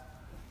as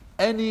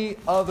any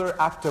other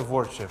act of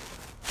worship.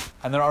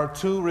 And there are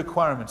two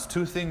requirements,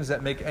 two things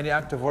that make any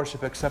act of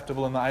worship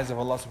acceptable in the eyes of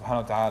Allah subhanahu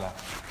wa ta'ala.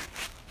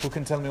 Who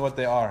can tell me what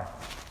they are?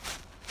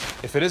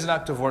 If it is an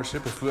act of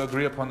worship, if we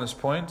agree upon this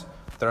point,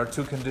 there are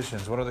two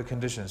conditions. What are the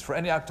conditions for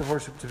any act of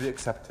worship to be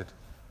accepted?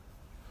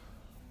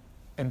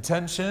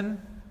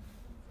 Intention,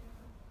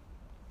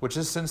 which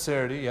is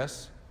sincerity,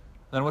 yes.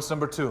 Then what's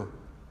number two?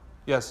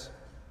 Yes.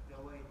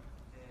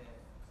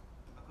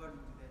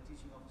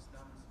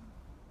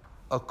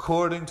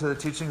 According to the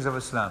teachings of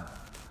Islam.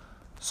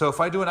 So if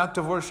I do an act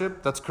of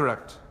worship, that's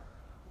correct.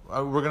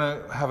 We're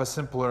going to have a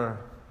simpler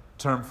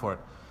term for it.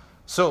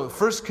 So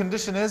first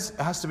condition is,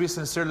 it has to be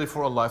sincerely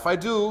for Allah. If I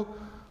do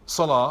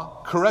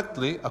salah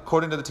correctly,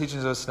 according to the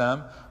teachings of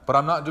Islam, but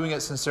I'm not doing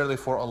it sincerely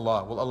for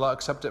Allah, will Allah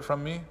accept it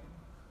from me?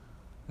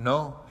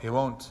 No, He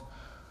won't.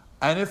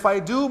 And if I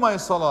do my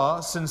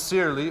salah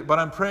sincerely, but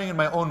I'm praying in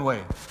my own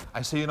way,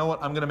 I say, you know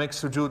what, I'm going to make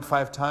sujood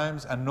 5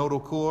 times and no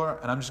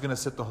ruku', and I'm just going to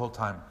sit the whole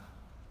time.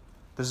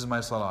 This is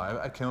my salah.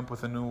 I came up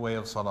with a new way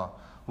of salah.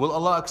 Will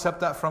Allah accept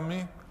that from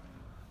me?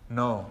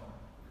 No.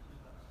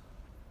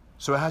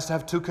 So it has to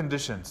have two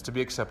conditions to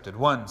be accepted.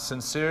 One,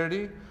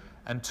 sincerity,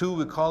 and two,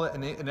 we call it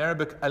in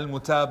Arabic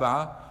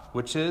al-mutaba'ah,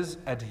 which is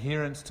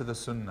adherence to the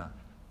sunnah.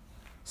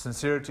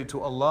 Sincerity to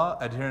Allah,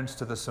 adherence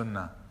to the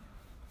sunnah.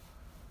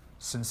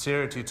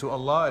 Sincerity to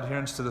Allah,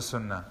 adherence to the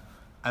sunnah.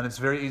 And it's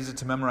very easy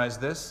to memorize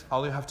this.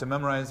 All you have to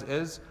memorize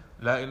is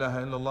La ilaha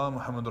illallah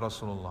Muhammadur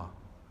Rasulullah.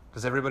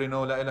 Does everybody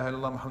know La ilaha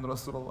illallah Muhammadur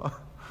Rasulullah?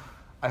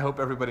 I hope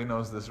everybody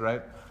knows this,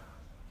 right?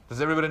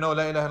 Does everybody know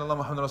La ilaha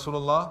illallah Muhammadur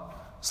Rasulullah?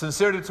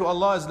 Sincerity to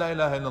Allah is La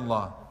ilaha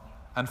illallah.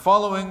 And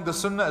following the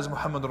sunnah is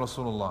Muhammadur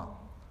Rasulullah.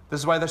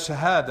 This is why the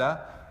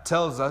shahada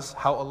tells us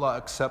how Allah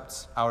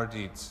accepts our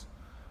deeds.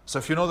 So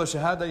if you know the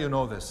shahada, you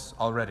know this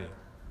already.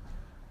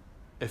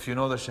 If you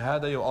know the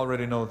shahada, you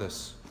already know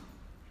this.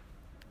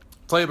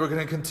 طيب, we're going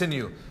to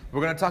continue.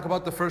 We're going to talk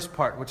about the first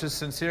part, which is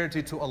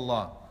sincerity to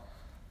Allah.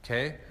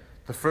 Okay?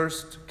 The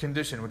first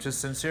condition, which is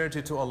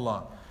sincerity to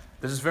Allah.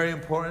 This is very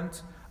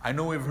important. I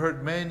know we've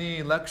heard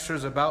many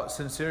lectures about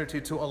sincerity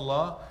to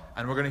Allah,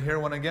 and we're going to hear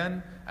one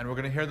again, and we're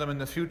going to hear them in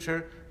the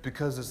future,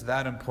 because it's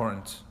that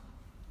important.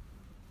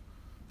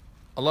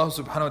 Allah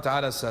subhanahu wa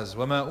ta'ala says,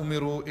 وَمَا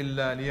أُمِرُوا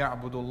إِلَّا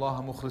لِيَعْبُدُوا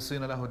اللَّهَ مُخْلِصِينَ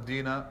لَهُ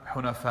الدِّينَ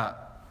حُنَفَاءَ.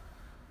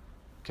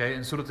 Okay,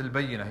 in Surah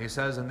Al-Bayyinah, He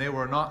says, and they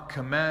were not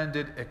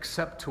commanded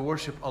except to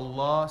worship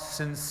Allah,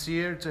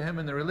 sincere to Him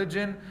in the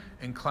religion,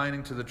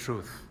 inclining to the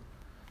truth.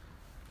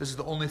 This is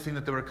the only thing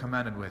that they were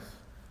commanded with.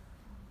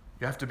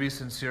 You have to be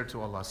sincere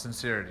to Allah.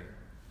 Sincerity.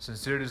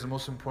 Sincerity is the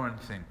most important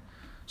thing.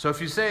 So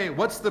if you say,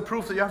 what's the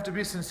proof that you have to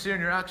be sincere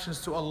in your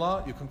actions to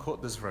Allah? You can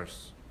quote this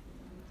verse.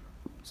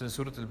 It's in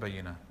Surah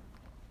Al-Bayyinah.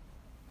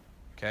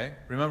 Okay?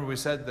 Remember we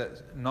said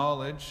that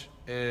knowledge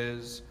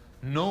is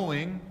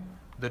knowing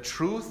the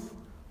truth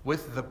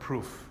with the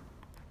proof.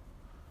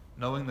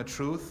 Knowing the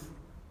truth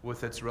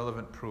with its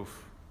relevant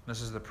proof.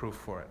 This is the proof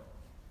for it.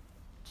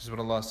 This is what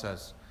Allah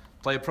says.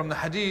 From the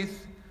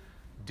hadith,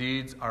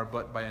 deeds are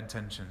but by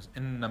intentions.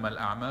 إِنَّمَا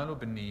الْأَعْمَالُ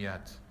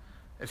بِالنِّيَّاتِ.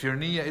 If your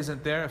niyyah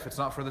isn't there, if it's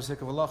not for the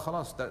sake of Allah,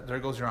 khalas, there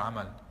goes your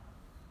amal.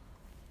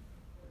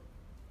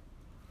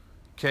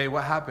 Okay,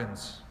 what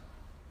happens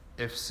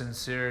if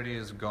sincerity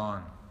is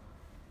gone?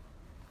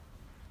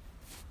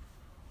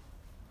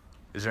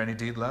 Is there any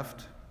deed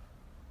left?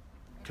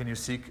 Can you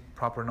seek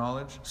proper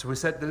knowledge? So we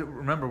said,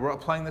 remember, we're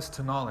applying this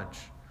to knowledge.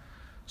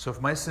 So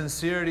if my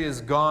sincerity is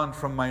gone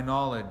from my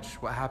knowledge,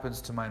 what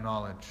happens to my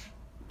knowledge?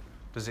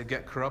 Does it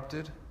get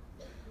corrupted?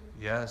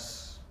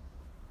 Yes.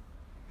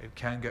 It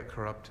can get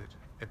corrupted.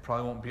 It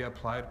probably won't be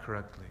applied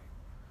correctly.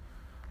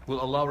 Will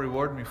Allah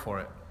reward me for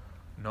it?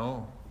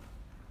 No.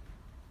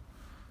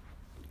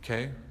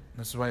 Okay?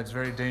 This is why it's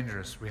very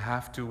dangerous. We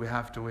have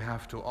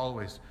to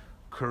always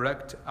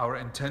correct our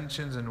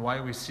intentions and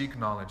why we seek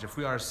knowledge. If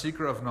we are a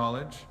seeker of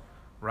knowledge,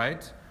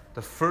 right?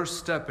 The first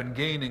step in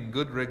gaining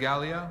good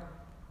regalia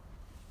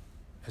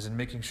is in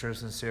making sure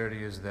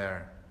sincerity is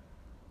there.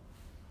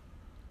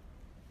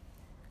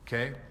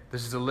 Okay?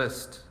 This is a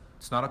list.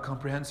 It's not a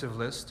comprehensive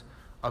list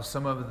of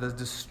some of the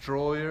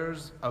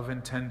destroyers of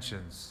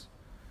intentions.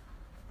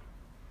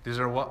 These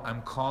are what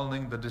I'm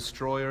calling the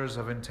destroyers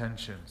of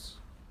intentions.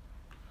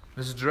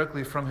 This is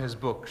directly from his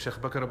book, Sheikh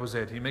Bakr Abu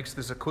Zaid. He makes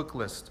this a quick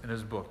list in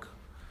his book.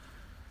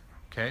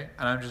 Okay?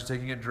 And I'm just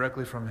taking it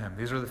directly from him.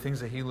 These are the things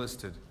that he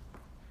listed.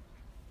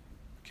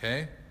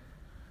 Okay?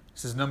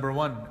 This is number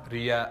one,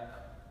 riya,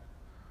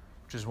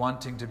 which is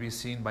wanting to be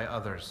seen by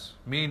others.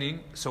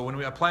 Meaning, so when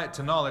we apply it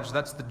to knowledge,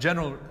 that's the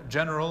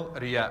general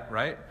riya,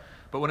 right?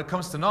 But when it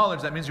comes to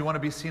knowledge, that means you want to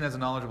be seen as a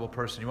knowledgeable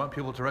person. You want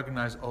people to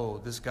recognize, oh,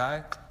 this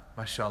guy,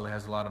 mashallah,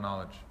 has a lot of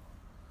knowledge.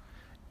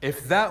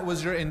 If that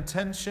was your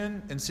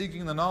intention in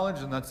seeking the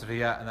knowledge, then that's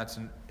riya, and that's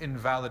an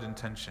invalid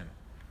intention.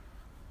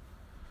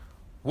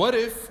 What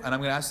if, and I'm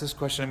going to ask this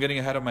question, I'm getting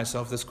ahead of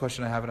myself, this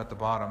question I have it at the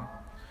bottom.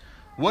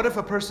 What if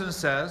a person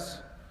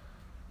says,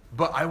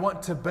 but I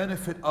want to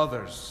benefit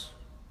others.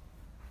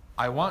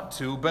 I want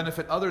to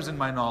benefit others in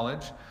my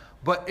knowledge,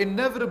 but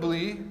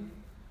inevitably,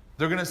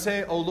 they're going to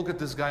say, oh, look at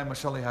this guy,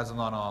 mashallah, he has a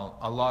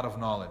lot of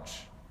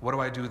knowledge. What do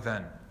I do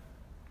then?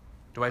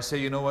 Do I say,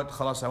 you know what,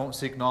 khalas, I won't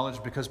seek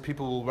knowledge because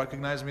people will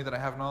recognize me that I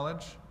have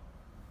knowledge?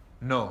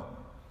 No.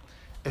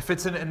 If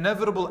it's an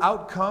inevitable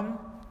outcome,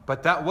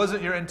 but that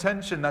wasn't your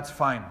intention, that's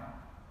fine.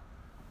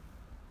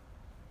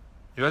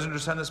 You guys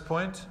understand this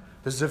point?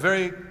 This is a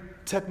very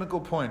technical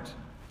point.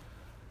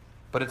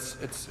 But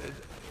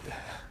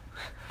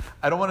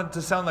I don't want it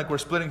to sound like we're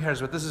splitting hairs,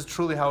 but this is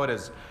truly how it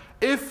is.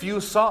 If you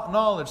sought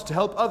knowledge to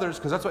help others,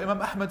 because that's what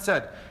Imam Ahmad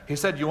said. He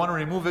said, you want to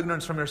remove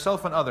ignorance from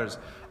yourself and others.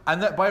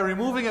 And that by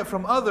removing it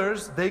from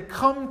others, they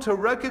come to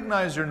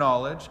recognize your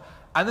knowledge.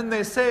 And then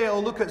they say, oh,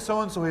 look at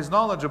so-and-so, he's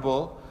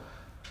knowledgeable.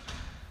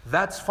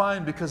 That's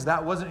fine because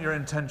that wasn't your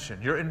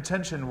intention. Your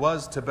intention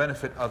was to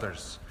benefit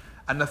others.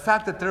 And the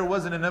fact that there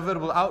was an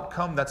inevitable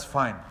outcome, that's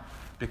fine.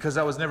 Because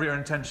that was never your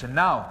intention.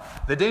 Now,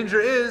 the danger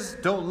is,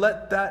 don't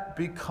let that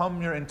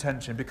become your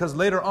intention. Because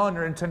later on,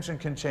 your intention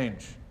can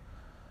change.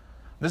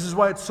 This is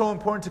why it's so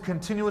important to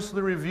continuously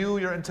review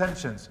your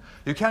intentions.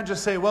 You can't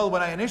just say, well,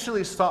 when I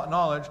initially sought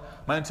knowledge,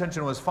 my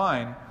intention was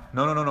fine.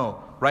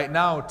 No. Right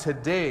now,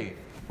 today,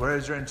 where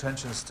is your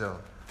intention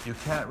still? You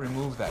can't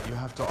remove that. You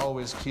have to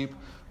always keep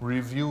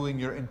reviewing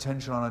your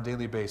intention on a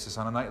daily basis,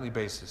 on a nightly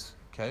basis.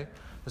 Okay?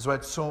 This is why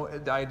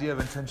the idea of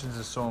intentions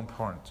is so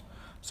important.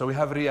 So we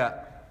have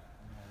riya.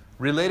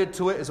 Related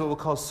to it is what we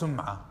call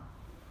sum'ah.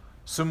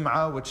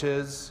 Sum'ah, which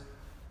is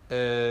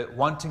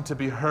wanting to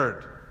be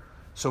heard.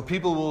 So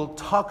people will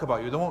talk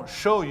about you. They won't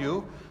show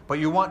you, but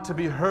you want to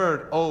be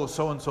heard. Oh,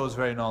 so-and-so is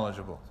very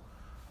knowledgeable.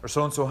 Or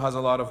so-and-so has a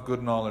lot of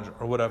good knowledge,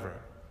 or whatever.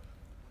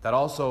 That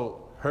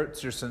also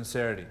hurts your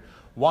sincerity.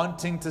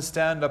 Wanting to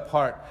stand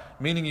apart,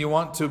 meaning you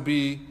want to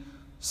be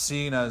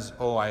seen as,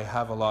 oh, I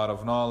have a lot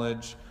of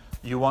knowledge.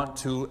 You want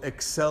to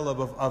excel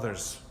above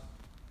others.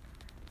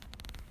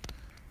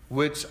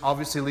 Which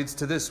obviously leads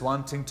to this,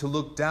 wanting to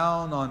look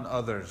down on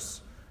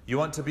others. You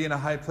want to be in a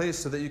high place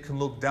so that you can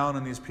look down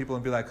on these people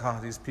and be like,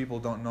 these people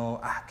don't know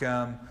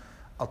ahkam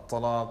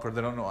al-talaq, or they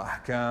don't know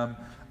ahkam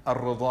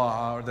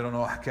al-rida'a, or they don't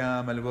know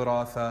ahkam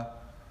al-wiratha.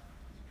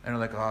 And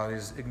you're like,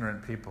 these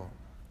ignorant people.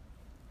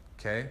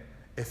 Okay?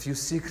 If you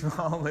seek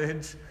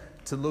knowledge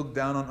to look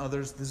down on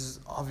others, this is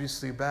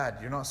obviously bad.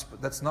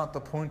 That's not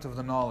the point of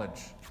the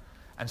knowledge.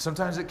 And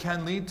sometimes it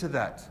can lead to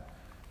that.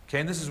 Okay,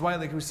 and this is why,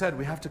 like we said,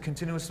 we have to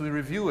continuously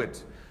review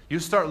it. You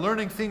start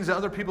learning things that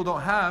other people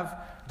don't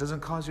have, it doesn't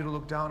cause you to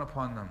look down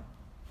upon them.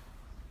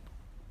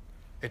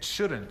 It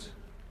shouldn't.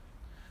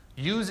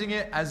 Using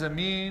it as a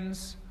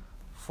means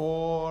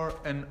for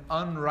an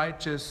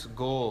unrighteous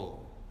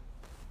goal.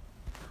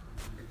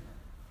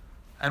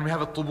 And we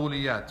have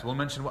at-tubuliyat. We'll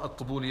mention what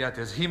at-tubuliyat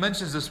is. He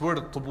mentions this word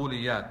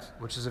at-tubuliyat,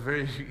 which is a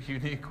very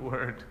unique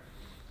word.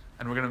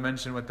 And we're going to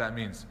mention what that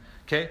means.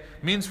 Okay?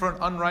 Means for an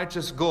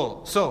unrighteous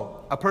goal.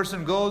 So, a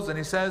person goes and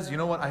he says, you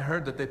know what, I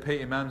heard that they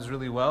pay imams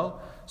really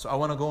well, so I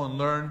want to go and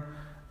learn,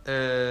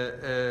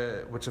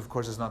 which of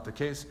course is not the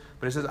case,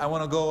 but he says, I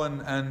want to go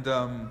and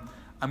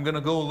I'm going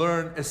to go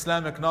learn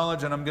Islamic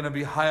knowledge and I'm going to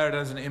be hired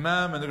as an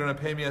imam and they're going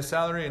to pay me a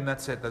salary and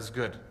that's it, that's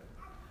good.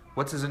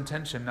 What's his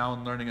intention now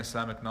in learning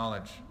Islamic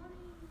knowledge?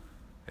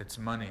 It's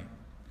money.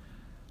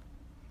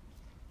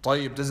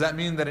 طيب, does that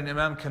mean that an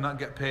imam cannot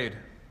get paid?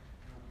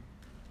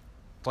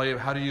 طيب,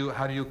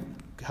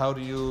 how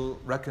do you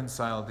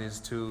reconcile these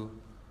two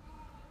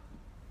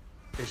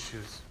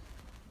issues?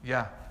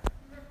 Yeah.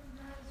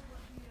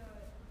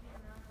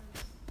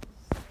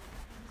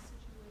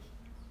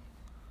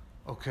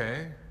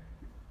 Okay.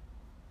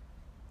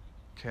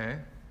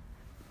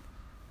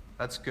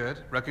 That's good.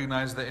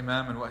 Recognize the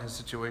imam and what his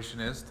situation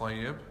is.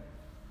 طيب.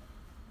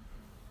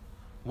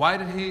 Why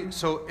did he?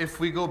 So if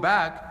we go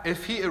back,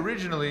 if he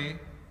originally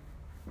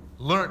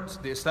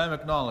learnt the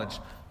Islamic knowledge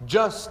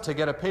just to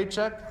get a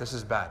paycheck, this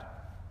is bad.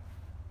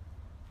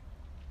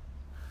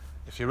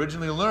 If he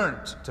originally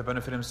learned to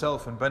benefit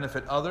himself and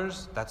benefit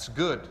others, that's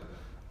good.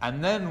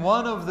 And then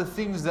one of the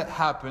things that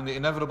happened, the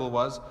inevitable,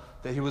 was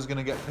that he was going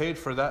to get paid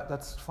for that,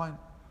 that's fine.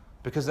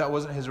 Because that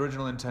wasn't his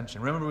original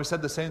intention. Remember, we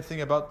said the same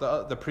thing about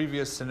the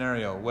previous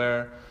scenario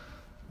where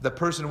the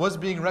person was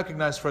being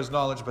recognized for his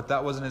knowledge, but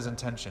that wasn't his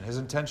intention. His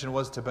intention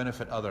was to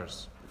benefit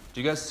others.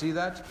 Do you guys see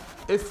that?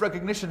 If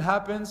recognition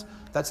happens,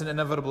 that's an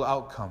inevitable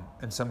outcome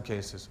in some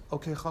cases.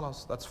 Okay,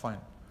 khalas, that's fine.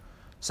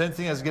 Same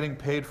thing as getting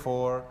paid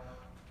for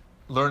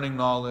learning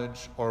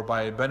knowledge or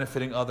by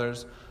benefiting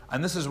others.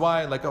 And this is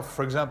why, like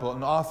for example,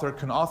 an author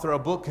can author a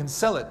book and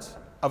sell it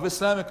of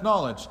Islamic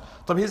knowledge.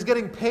 But he's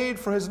getting paid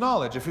for his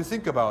knowledge, if you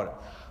think about it.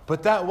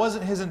 But that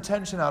wasn't his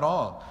intention at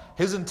all.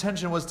 His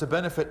intention was to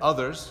benefit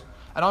others.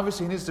 And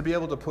obviously he needs to be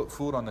able to put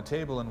food on the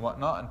table and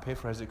whatnot and pay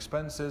for his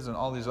expenses and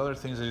all these other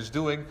things that he's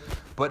doing.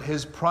 But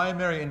his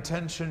primary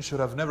intention should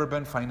have never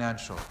been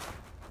financial.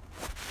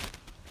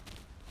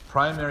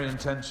 Primary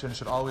intention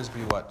should always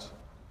be what?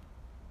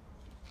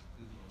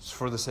 It's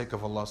for the sake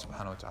of Allah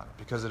subhanahu wa ta'ala.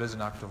 Because it is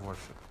an act of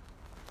worship.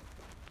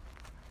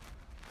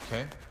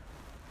 Okay?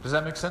 Does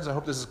that make sense? I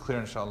hope this is clear,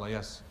 inshallah.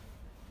 Yes.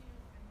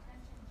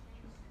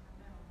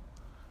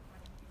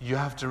 You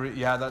have to,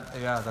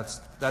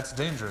 that's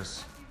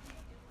dangerous.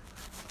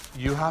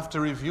 You have to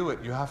review it.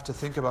 You have to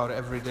think about it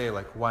every day.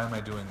 Like, why am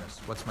I doing this?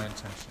 What's my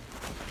intention?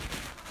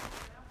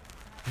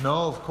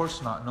 No, of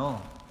course not.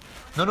 No.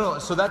 No.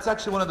 So that's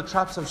actually one of the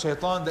traps of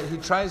shaitan, that he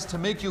tries to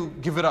make you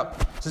give it up.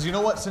 He says, you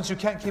know what? Since you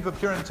can't keep a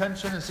pure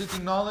intention in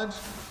seeking knowledge,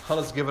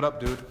 let's give it up,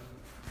 dude.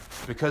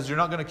 Because you're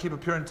not going to keep a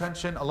pure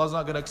intention. Allah's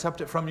not going to accept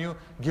it from you.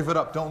 Give it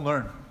up. Don't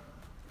learn.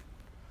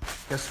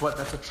 Guess what?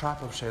 That's a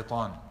trap of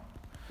shaitan.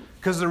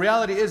 Because the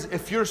reality is,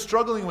 if you're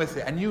struggling with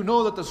it and you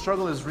know that the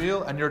struggle is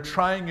real and you're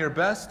trying your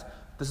best,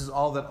 this is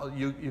all that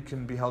you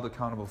can be held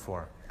accountable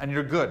for. And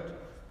you're good.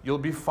 You'll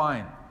be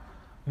fine.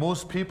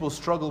 Most people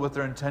struggle with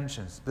their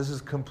intentions. This is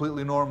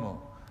completely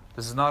normal.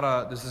 This is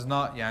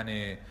not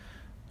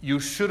you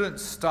shouldn't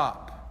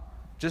stop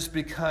just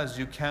because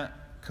you can't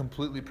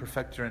completely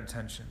perfect your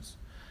intentions.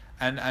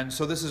 And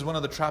so this is one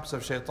of the traps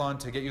of shaitan,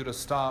 to get you to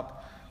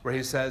stop, where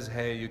he says,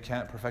 hey, you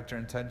can't perfect your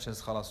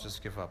intentions, khalas,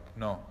 just give up.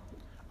 No.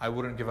 I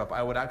wouldn't give up.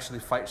 I would actually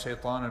fight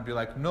shaitan and be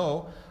like,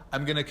 no,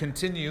 I'm going to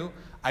continue.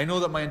 I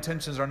know that my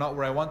intentions are not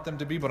where I want them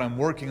to be, but I'm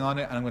working on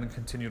it and I'm going to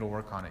continue to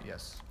work on it.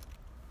 Yes.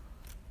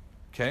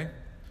 Okay?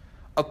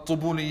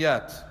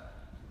 At-tubuliyat.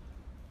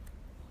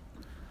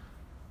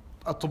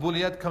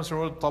 At-tubuliyat comes from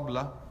the word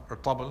tabla, or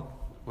tabl,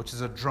 which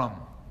is a drum.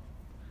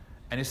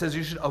 And he says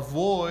you should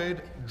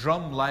avoid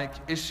drum-like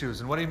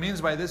issues. And what he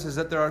means by this is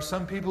that there are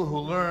some people who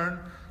learn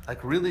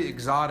like really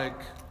exotic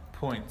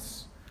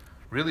points.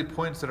 Really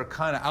points that are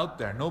kind of out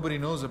there. Nobody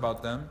knows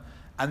about them.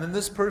 And then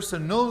this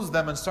person knows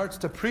them and starts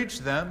to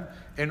preach them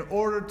in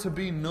order to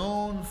be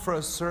known for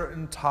a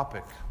certain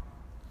topic.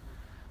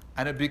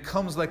 And it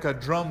becomes like a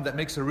drum that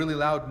makes a really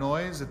loud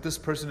noise that this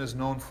person is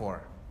known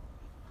for.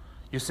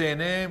 You say a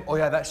name, oh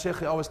yeah, that sheikh,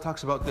 he always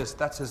talks about this.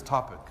 That's his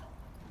topic.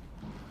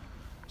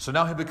 So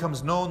now he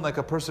becomes known like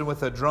a person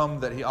with a drum,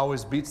 that he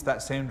always beats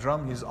that same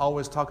drum. He's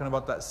always talking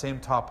about that same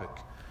topic.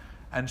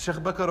 And Sheikh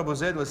Bakr Abu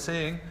Zaid was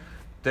saying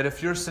that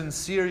if you're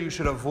sincere, you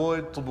should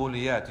avoid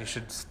tubuliyat. You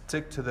should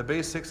stick to the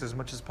basics as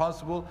much as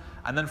possible,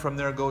 and then from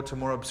there go to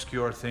more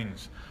obscure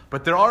things.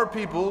 But there are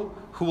people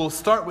who will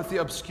start with the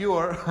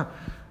obscure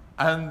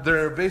and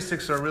their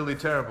basics are really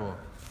terrible.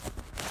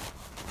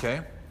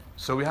 Okay?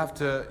 So you have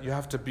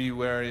to be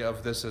wary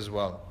of this as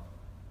well.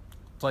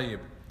 Tayyib.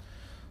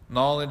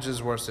 Knowledge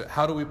is worth it.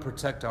 How do we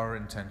protect our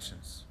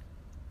intentions?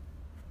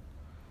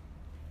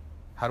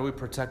 How do we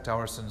protect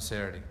our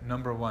sincerity?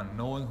 Number one,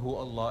 knowing who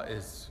Allah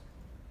is.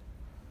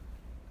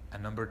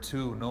 And number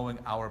two, knowing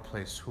our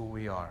place, who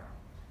we are.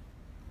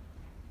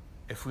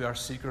 If we are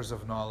seekers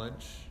of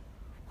knowledge,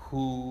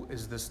 who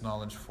is this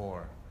knowledge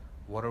for?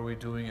 What are we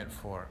doing it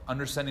for?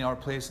 Understanding our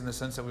place in the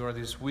sense that we are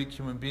this weak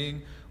human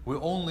being, we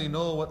only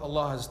know what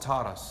Allah has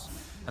taught us.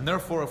 And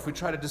therefore, if we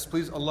try to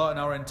displease Allah in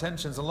our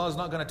intentions, Allah is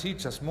not going to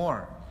teach us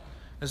more.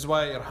 This is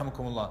why,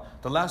 yarhamukumullah,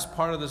 the last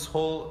part of this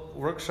whole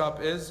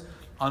workshop is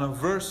on a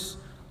verse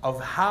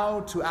of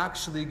how to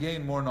actually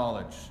gain more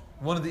knowledge.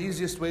 One of the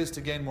easiest ways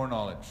to gain more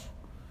knowledge.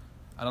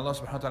 And Allah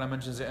subhanahu wa ta'ala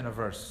mentions it in a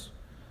verse.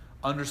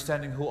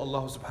 Understanding who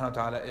Allah subhanahu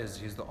wa ta'ala is.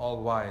 He's the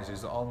all-wise,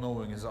 He's the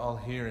all-knowing, He's the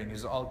all-hearing,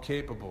 He's the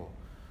all-capable.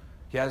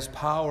 He has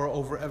power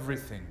over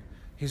everything.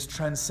 He's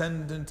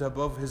transcendent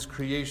above His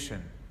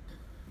creation.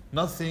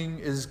 Nothing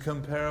is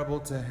comparable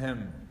to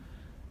Him.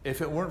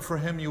 If it weren't for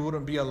Him, you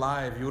wouldn't be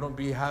alive. You wouldn't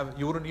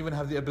even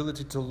have the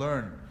ability to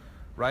learn,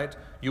 right?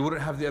 You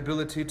wouldn't have the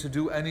ability to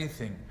do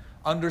anything.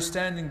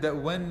 Understanding that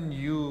when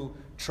you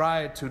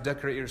try to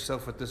decorate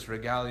yourself with this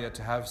regalia,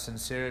 to have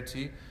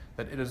sincerity,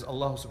 that it is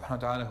Allah subhanahu wa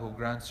ta'ala who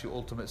grants you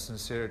ultimate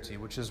sincerity,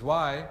 which is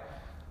why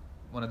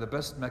one of the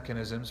best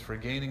mechanisms for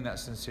gaining that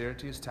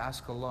sincerity is to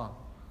ask Allah.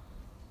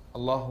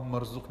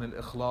 Allahumma rzuqni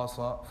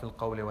al-ikhlasa fil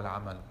qawli wal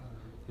amal.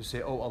 You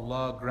say, oh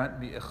Allah, grant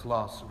me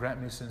ikhlas,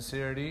 grant me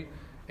sincerity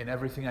in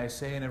everything I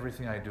say and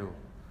everything I do.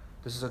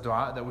 This is a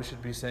dua that we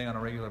should be saying on a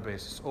regular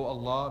basis. Oh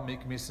Allah,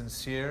 make me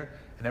sincere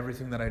in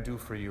everything that I do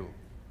for you.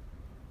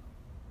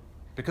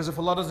 Because if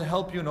Allah doesn't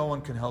help you, no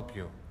one can help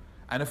you.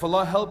 And if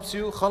Allah helps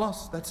you,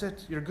 khalas, that's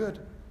it, you're good.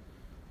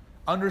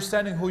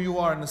 Understanding who you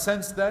are in the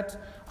sense that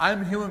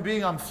I'm a human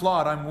being, I'm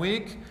flawed, I'm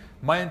weak,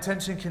 my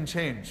intention can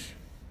change.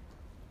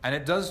 And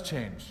it does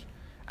change.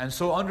 And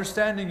so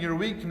understanding your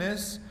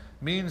weakness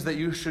means that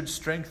you should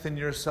strengthen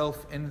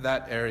yourself in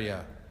that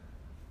area.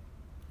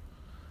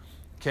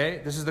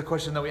 Okay, this is the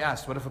question that we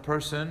asked. What if a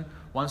person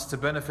wants to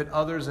benefit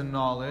others in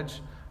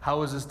knowledge?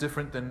 How is this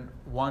different than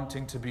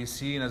wanting to be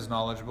seen as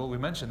knowledgeable? We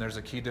mentioned there's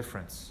a key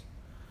difference.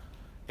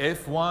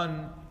 If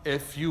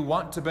you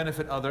want to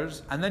benefit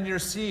others and then you're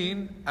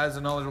seen as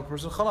a knowledgeable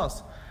person,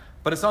 khalas.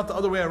 But it's not the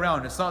other way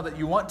around. It's not that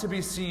you want to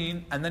be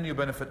seen and then you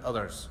benefit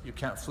others. You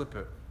can't flip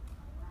it.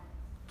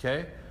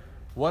 Okay?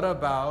 What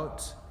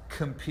about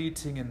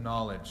competing in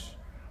knowledge?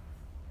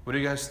 What do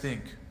you guys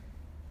think?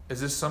 Is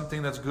this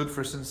something that's good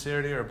for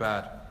sincerity or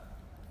bad?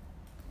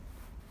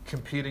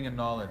 Competing in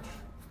knowledge.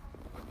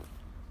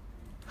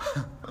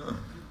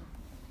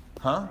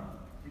 Huh?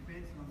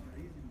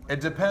 It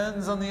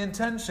depends on the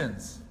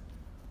intentions.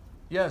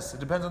 Yes, it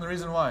depends on the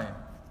reason why.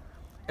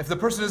 If the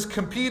person is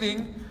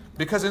competing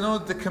because they know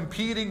that the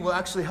competing will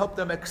actually help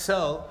them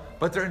excel,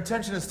 but their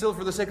intention is still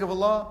for the sake of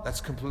Allah, that's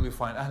completely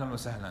fine. Ahlan wa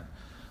sahlan.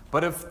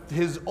 But if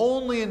his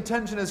only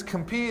intention is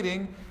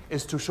competing,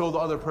 is to show the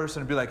other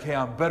person and be like, hey,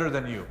 I'm better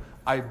than you.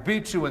 I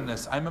beat you in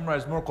this. I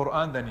memorized more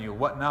Quran than you.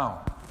 What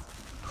now?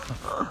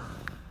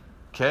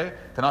 Okay?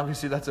 Then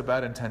obviously that's a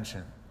bad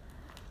intention.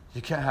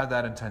 You can't have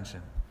that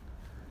intention.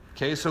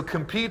 Okay? So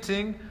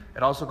competing,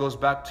 it also goes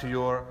back to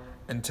your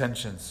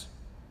intentions.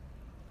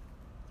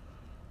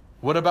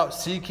 What about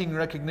seeking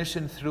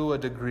recognition through a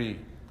degree?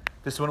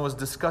 This one was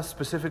discussed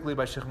specifically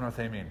by Shaykh Ibn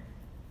Uthaymeen.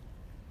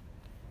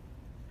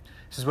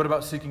 He says, what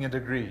about seeking a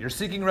degree? You're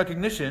seeking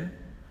recognition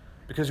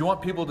because you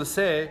want people to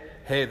say,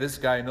 hey, this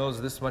guy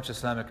knows this much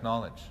Islamic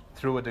knowledge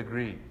through a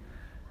degree.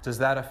 Does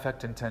that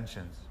affect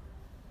intentions?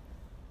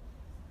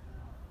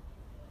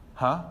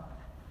 Huh?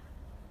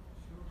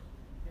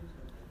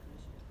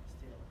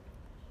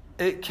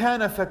 It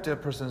can affect a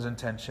person's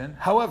intention.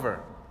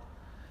 However,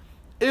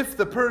 if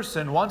the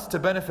person wants to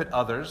benefit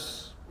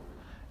others,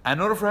 and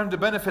in order for him to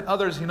benefit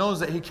others, he knows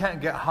that he can't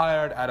get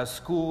hired at a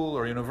school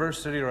or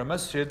university or a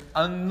masjid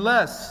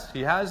unless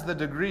he has the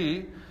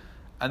degree,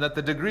 and that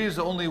the degree is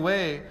the only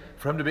way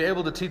for him to be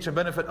able to teach and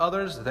benefit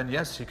others, then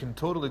yes, he can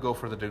totally go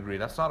for the degree.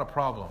 That's not a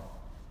problem.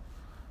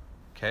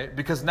 Okay?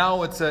 Because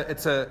now it's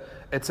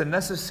a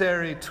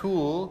necessary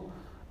tool,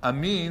 a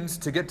means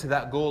to get to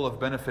that goal of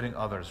benefiting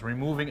others,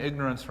 removing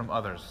ignorance from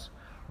others.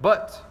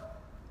 But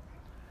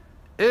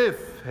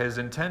if his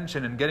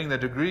intention in getting the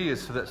degree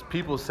is so that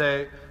people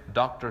say,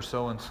 Dr.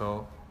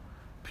 so-and-so,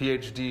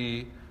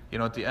 PhD,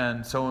 at the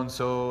end,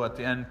 so-and-so, at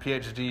the end,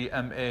 PhD,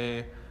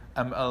 MA,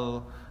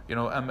 ML,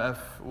 MF,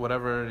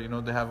 whatever,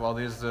 they have all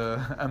these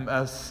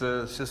MS,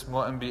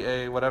 SISMO,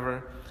 MBA,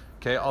 whatever.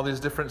 Okay, all these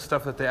different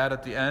stuff that they add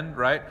at the end,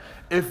 right?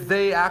 If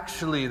they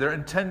actually, their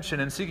intention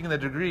in seeking the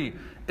degree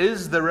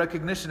is the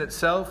recognition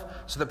itself,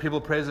 so that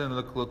people praise him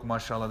and look,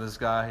 mashallah, this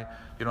guy,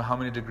 how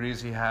many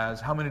degrees he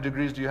has. How many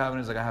degrees do you have? And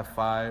he's like, I have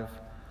 5,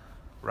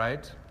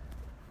 right?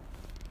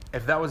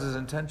 If that was his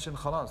intention,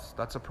 khalas,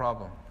 that's a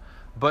problem.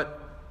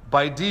 But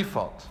by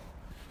default,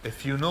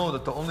 if you know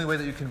that the only way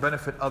that you can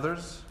benefit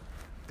others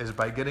is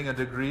by getting a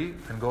degree,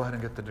 then go ahead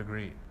and get the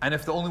degree. And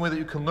if the only way that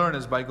you can learn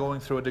is by going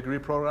through a degree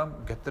program,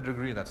 get the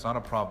degree. That's not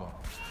a problem.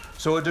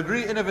 So a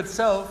degree in of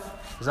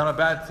itself is not a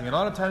bad thing. A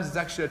lot of times it's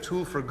actually a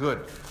tool for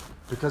good,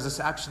 because this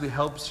actually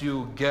helps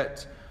you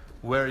get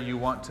where you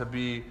want to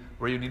be,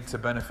 where you need to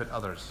benefit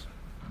others.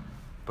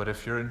 But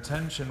if your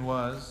intention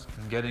was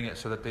in getting it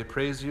so that they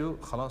praise you,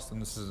 khalas, then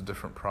this is a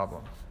different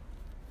problem.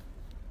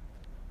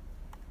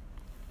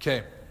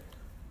 Okay,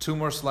 2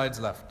 more slides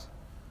left.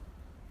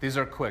 These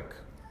are quick.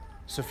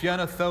 Sufyan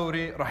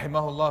al-Thawri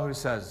rahimahullah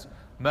says,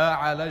 ما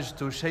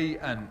عالجت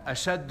شيئا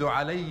أشد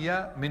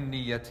علي من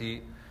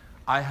نيتي.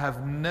 I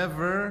have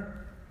never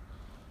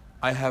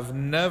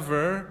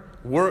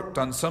worked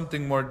on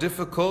something more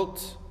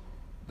difficult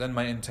than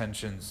my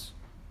intentions.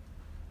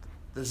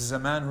 This is a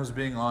man who's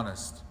being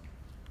honest.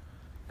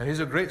 And he's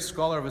a great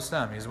scholar of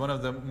Islam. He's one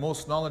of the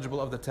most knowledgeable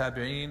of the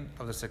tabi'een,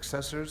 of the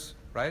successors,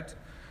 right?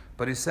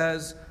 But he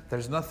says,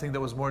 there's nothing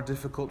that was more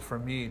difficult for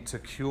me to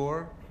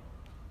cure,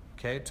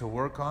 to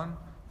work on,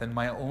 than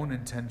my own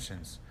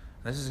intentions.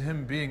 And this is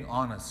him being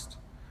honest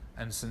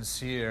and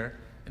sincere,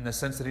 in the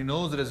sense that he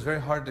knows that it's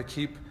very hard to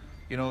keep,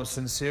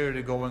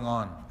 sincerity going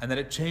on, and that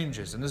it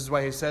changes. And this is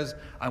why he says,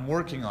 I'm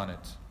working on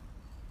it.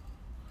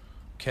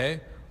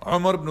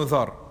 Umar ibn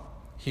Dhar,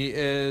 he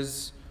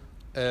is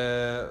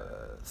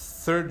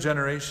 3rd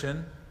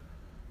generation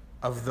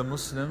of the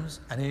Muslims,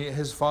 and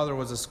his father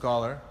was a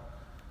scholar.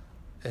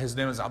 His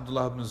name is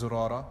Abdullah ibn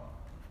Zurara,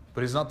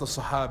 but he's not the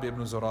Sahabi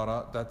ibn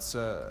Zurara. That's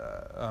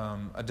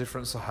a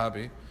different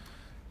Sahabi.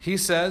 He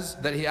says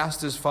that he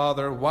asked his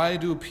father, why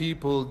do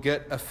people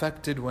get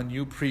affected when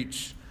you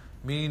preach?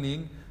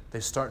 Meaning, they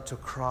start to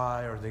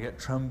cry, or they get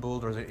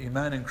trembled, or their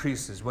iman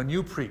increases when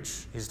you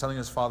preach. He's telling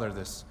his father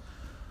this.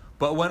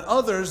 But when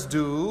others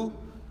do,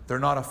 they're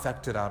not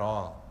affected at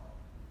all.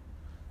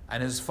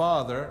 And his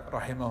father,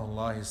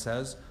 rahimahullah, he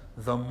says,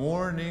 the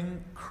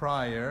mourning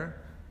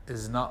crier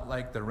is not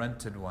like the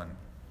rented one. Do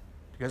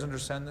you guys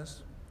understand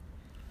this?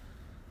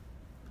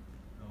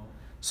 No.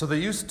 So they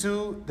used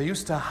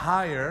to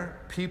hire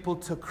people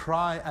to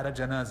cry at a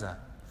janazah.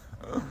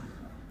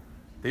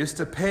 They used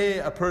to pay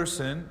a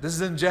person, this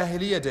is in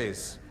Jahiliyyah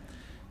days.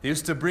 They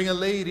used to bring a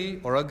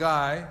lady or a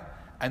guy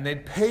and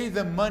they'd pay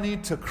them money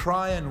to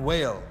cry and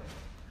wail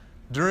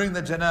during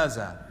the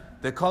janazah.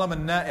 They call him a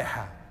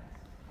na'iha.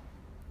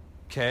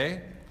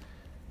 Okay?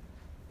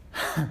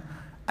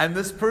 And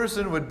this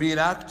person would be an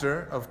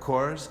actor, of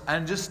course,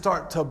 and just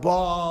start to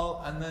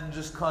bawl and then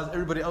just cause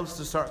everybody else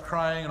to start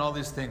crying and all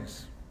these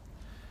things.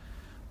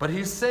 But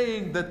he's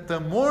saying that the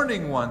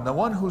mourning one, the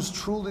one who's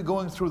truly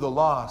going through the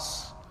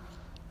loss,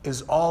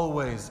 is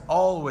always,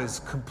 always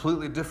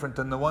completely different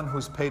than the one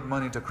who's paid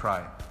money to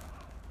cry.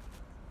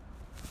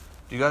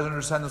 Do you guys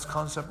understand this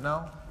concept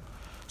now?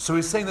 So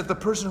he's saying that the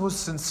person who's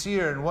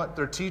sincere in what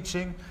they're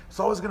teaching is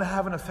always going to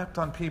have an effect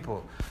on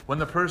people. When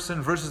the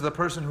person versus the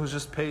person who's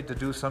just paid to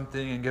do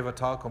something and give a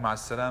talk,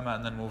 ma'as-salama,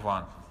 and then move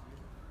on.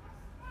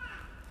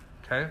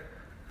 Okay?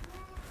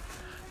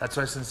 That's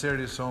why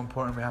sincerity is so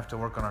important. We have to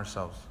work on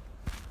ourselves.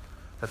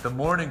 That the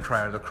mourning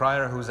crier, the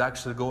crier who's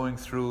actually going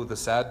through the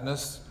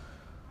sadness,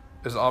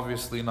 is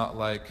obviously not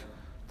like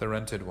the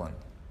rented one.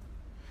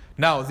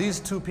 Now, these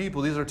two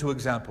people, these are two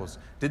examples.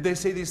 Did they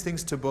say these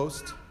things to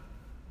boast?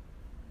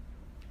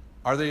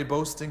 Are they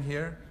boasting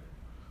here?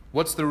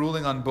 What's the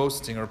ruling on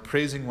boasting or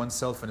praising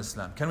oneself in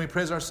Islam? Can we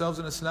praise ourselves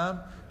in Islam?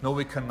 No,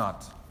 we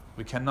cannot.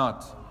 We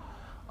cannot.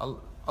 Allah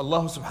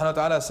subhanahu wa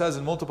ta'ala says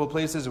in multiple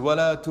places,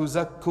 وَلَا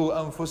تُزَكُّوا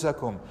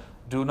أَنفُسَكُمْ.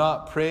 Do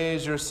not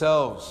praise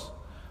yourselves.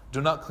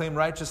 Do not claim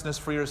righteousness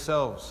for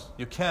yourselves.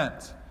 You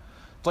can't.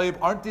 طيب,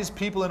 aren't these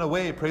people in a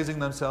way praising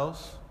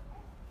themselves?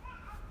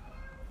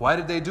 Why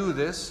did they do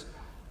this?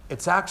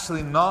 It's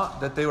actually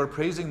not that they were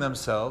praising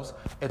themselves,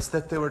 it's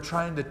that they were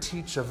trying to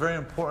teach a very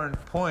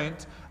important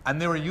point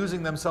and they were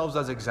using themselves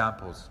as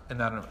examples in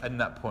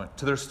that point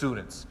to their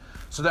students.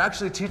 So they're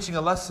actually teaching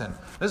a lesson.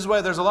 This is why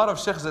there's a lot of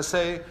sheikhs that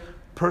say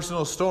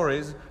personal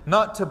stories,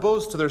 not to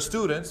boast to their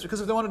students,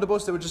 because if they wanted to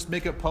boast, they would just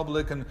make it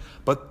public.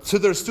 But to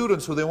their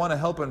students who they want to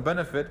help and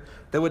benefit,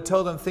 they would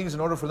tell them things in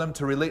order for them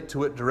to relate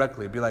to it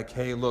directly. Be like,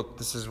 hey, look,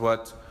 this is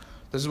what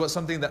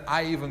something that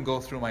I even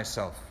go through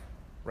myself.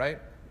 Right?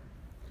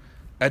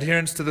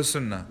 Adherence to the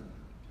sunnah.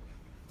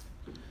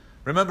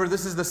 Remember,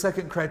 this is the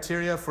second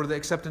criteria for the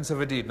acceptance of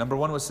a deed. Number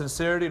one was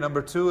sincerity.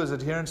 Number two is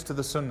adherence to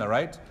the sunnah,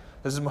 right?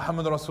 This is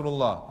Muhammad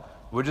Rasulullah.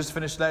 We just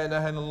finished La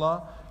ilaha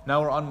illallah.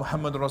 Now we're on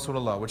Muhammad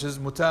Rasulullah, which is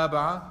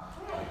mutaba'a,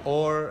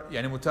 or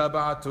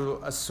mutaba'a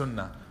to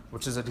as-sunnah,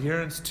 which is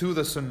adherence to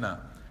the sunnah.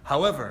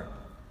 However,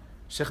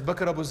 Sheikh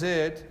Bakr Abu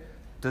Zaid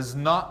does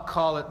not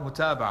call it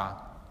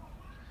mutaba'a.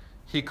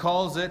 He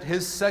calls it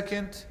his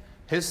second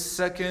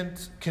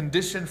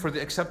condition for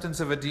the acceptance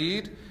of a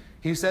deed.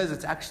 He says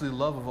it's actually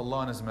love of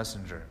Allah and His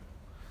Messenger.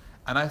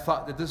 And I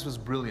thought that this was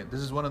brilliant. This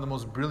is one of the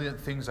most brilliant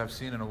things I've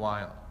seen in a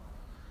while.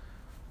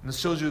 And this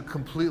shows you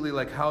completely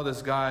like how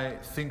this guy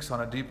thinks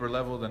on a deeper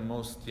level than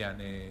most,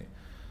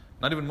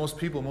 not even most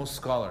people, most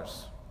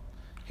scholars.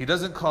 He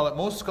doesn't call it,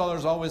 most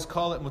scholars always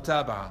call it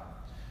mutaba'ah.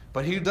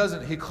 But he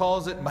doesn't, he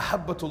calls it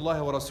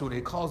mahabbatullah wa rasulih.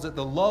 He calls it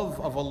the love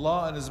of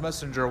Allah and His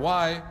Messenger.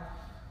 Why?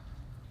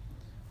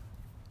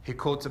 He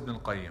quotes Ibn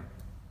al-Qayyim.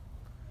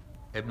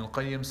 Ibn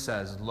al-Qayyim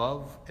says,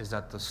 love is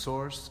at the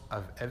source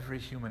of every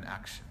human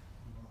action.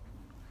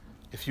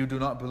 If you do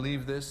not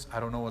believe this, I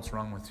don't know what's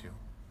wrong with you,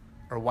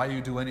 or why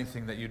you do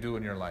anything that you do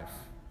in your life.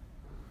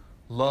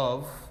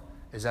 Love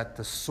is at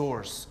the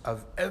source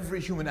of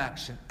every human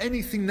action.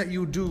 Anything that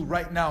you do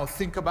right now,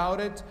 think about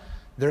it,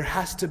 there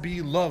has to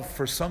be love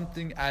for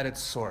something at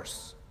its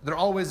source. There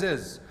always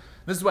is.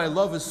 This is why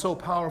love is so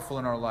powerful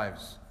in our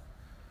lives.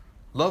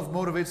 Love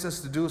motivates us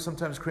to do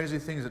sometimes crazy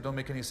things that don't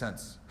make any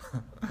sense.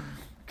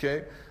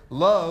 Okay?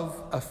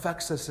 Love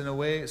affects us in a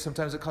way,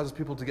 sometimes it causes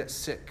people to get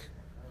sick.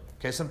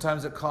 Okay?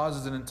 Sometimes it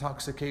causes an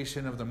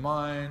intoxication of the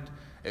mind,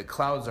 it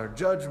clouds our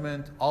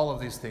judgment, all of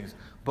these things.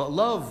 But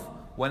love,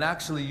 when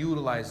actually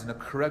utilized in a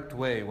correct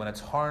way, when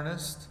it's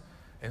harnessed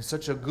in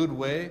such a good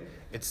way,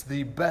 it's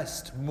the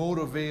best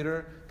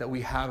motivator that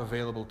we have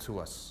available to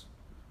us.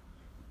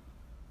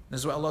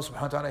 This is why Allah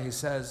subhanahu wa ta'ala, He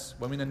says,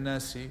 وَمِنَ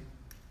النَّاسِ,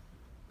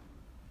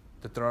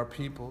 that there are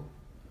people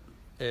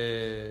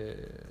that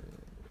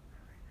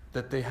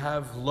they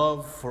have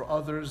love for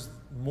others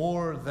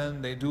more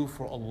than they do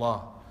for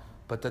Allah,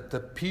 but that the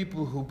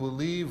people who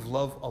believe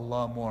love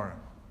Allah more.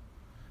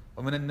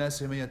 وَمِنَ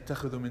النَّاسِ مَن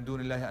يَتَّخِذُ مِن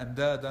دُونِ اللَّهِ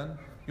أَنْدَادًا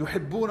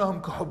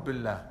يُحِبُّونَهُمْ كَحُبِّ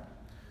اللَّهِ.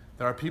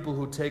 There are people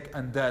who take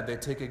andad, they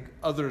take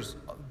others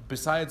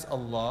besides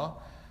Allah,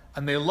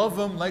 and they love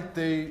them like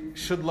they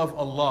should love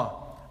Allah.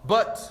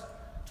 But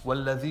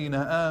وَالَّذِينَ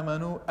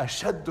آمَنُوا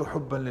أَشَدُّ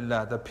حُبًّا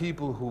لِلَّهِ. The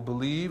people who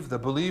believe, the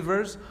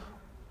believers,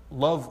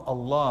 love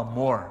Allah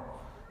more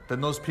than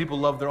those people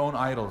love their own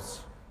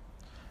idols.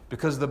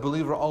 Because the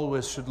believer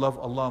always should love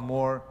Allah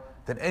more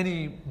than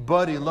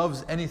anybody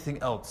loves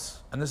anything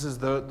else. And this is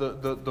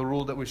the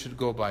rule that we should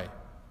go by.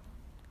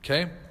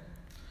 Okay?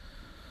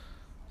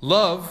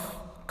 Love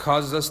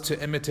causes us to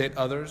imitate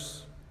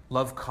others.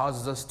 Love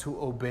causes us to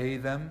obey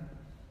them.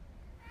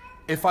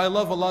 If I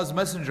love Allah's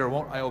Messenger,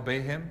 won't I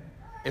obey Him?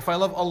 If I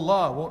love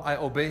Allah, won't I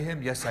obey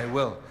Him? Yes, I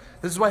will.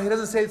 This is why He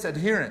doesn't say it's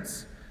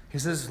adherence. He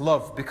says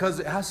love, because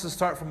it has to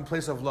start from a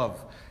place of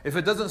love. If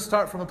it doesn't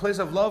start from a place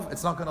of love,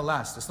 it's not going to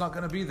last. It's not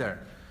going to be there.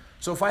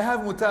 So if I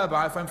have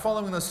mutaba'ah, if I'm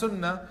following the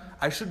sunnah,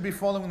 I should be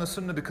following the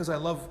sunnah because I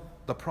love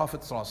the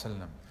Prophet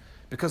ﷺ.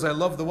 Because I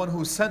love the one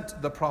who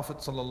sent the Prophet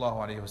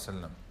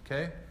ﷺ.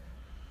 Okay?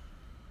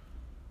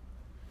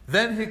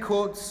 Then he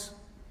quotes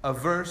a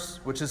verse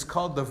which is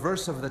called the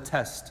verse of the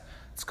test.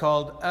 It's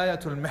called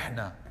Ayatul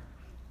Mihna.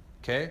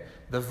 Okay?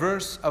 The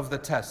verse of the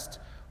test.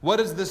 What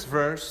is this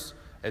verse?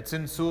 It's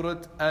in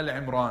Surah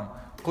Al-Imran.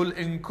 قُلْ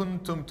إِن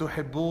كُنْتُمْ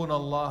تُحِبُّونَ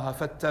اللَّهَ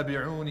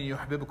فَاتَّبِعُونِي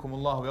يُحْبِبْكُمُ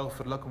اللَّهُ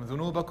وَيَغْفِرْ لَكُمْ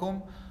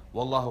ذُنُوبَكُمْ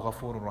وَاللَّهُ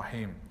غَفُورٌ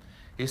رَحِيمٌ.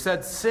 He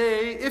said,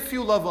 say, if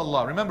you love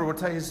Allah. Remember what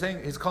he's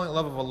saying? He's calling it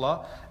love of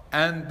Allah.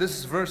 And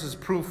this verse is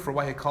proof for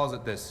why he calls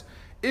it this.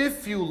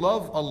 If you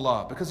love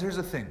Allah, because here's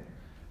the thing.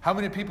 How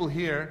many people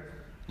here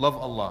love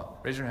Allah?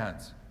 Raise your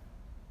hands.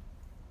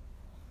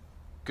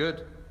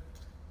 Good.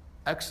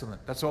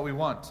 Excellent. That's what we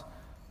want.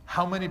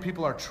 How many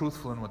people are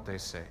truthful in what they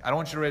say? I don't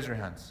want you to raise your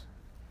hands.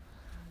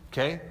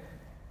 Okay?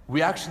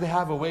 We actually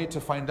have a way to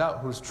find out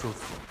who's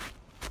truthful.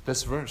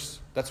 This verse.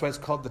 That's why it's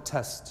called the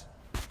test.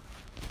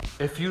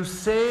 If you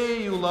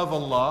say you love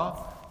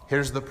Allah,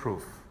 here's the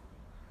proof.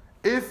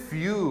 If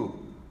you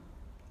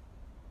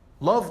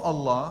love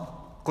Allah,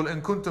 قُلْ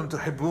إِن كُنْتُمْ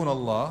تُحِبُّونَ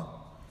اللَّهِ,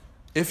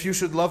 if you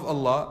should love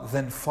Allah,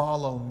 then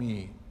follow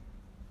me.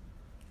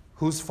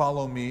 Who's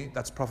follow me?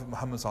 That's Prophet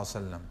Muhammad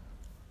ﷺ.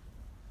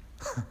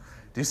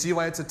 Do you see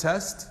why it's a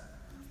test?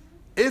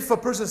 If a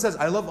person says,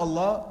 I love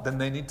Allah, then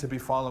they need to be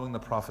following the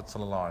Prophet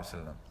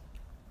ﷺ.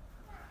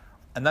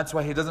 And that's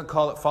why he doesn't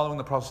call it following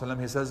the Prophet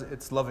ﷺ. He says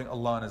it's loving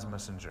Allah and His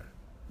Messenger.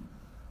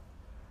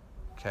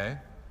 Okay?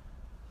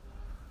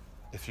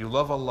 If you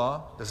love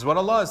Allah, this is what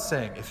Allah is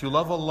saying. If you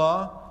love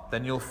Allah,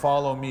 then you'll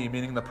follow me,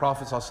 meaning the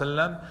Prophet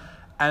ﷺ.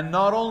 And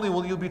not only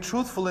will you be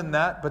truthful in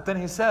that, but then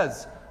he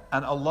says,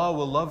 and Allah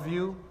will love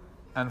you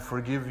and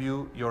forgive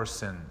you your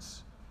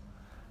sins.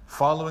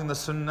 Following the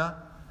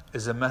sunnah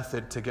is a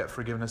method to get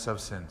forgiveness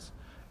of sins.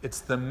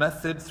 It's the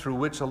method through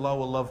which Allah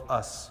will love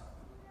us.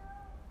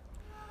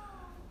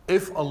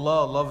 If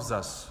Allah loves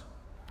us,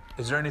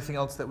 is there anything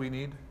else that we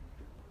need?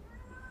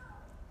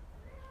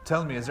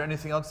 Tell me, is there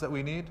anything else that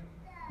we need?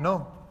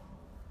 No.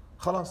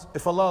 Khalas.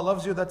 If Allah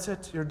loves you, that's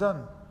it. You're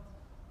done.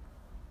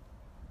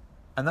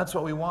 And that's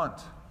what we want.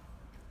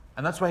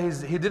 And that's why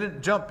he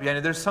didn't jump.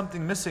 Yani there's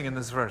something missing in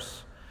this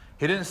verse.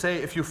 He didn't say,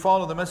 if you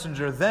follow the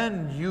messenger,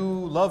 then you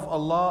love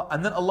Allah,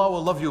 and then Allah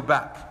will love you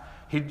back.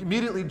 He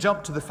immediately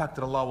jumped to the fact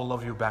that Allah will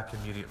love you back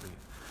immediately.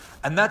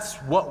 And that's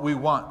what we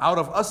want. Out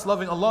of us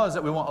loving Allah is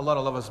that we want Allah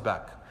to love us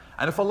back.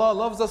 And if Allah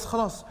loves us,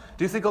 khalas,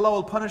 do you think Allah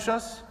will punish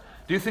us?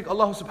 Do you think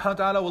Allah subhanahu wa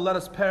ta'ala will let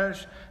us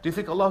perish? Do you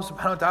think Allah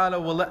subhanahu wa ta'ala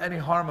will let any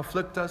harm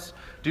afflict us?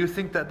 Do you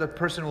think that the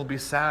person will be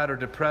sad or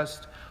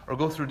depressed or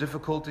go through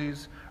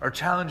difficulties or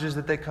challenges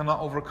that they cannot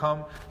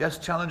overcome? Yes,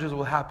 challenges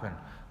will happen,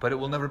 but it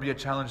will never be a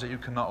challenge that you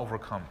cannot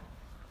overcome.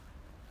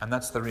 And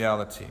that's the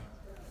reality.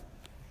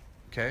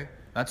 Okay?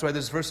 That's why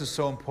this verse is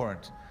so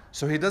important.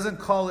 So he doesn't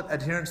call it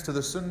adherence to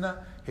the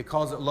sunnah, he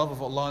calls it love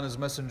of Allah and His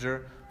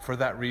Messenger for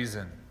that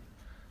reason.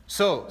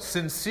 So,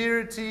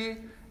 sincerity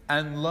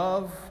and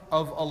love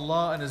of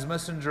Allah and His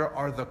Messenger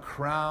are the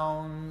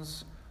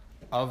crowns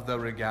of the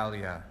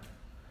regalia.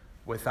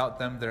 Without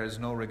them, there is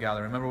no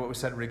regalia. Remember what we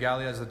said,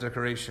 regalia is a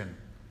decoration.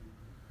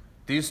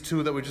 These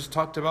two that we just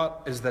talked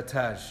about is the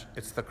taj.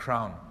 It's the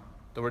crown.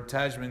 The word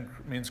taj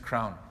means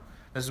crown.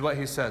 This is what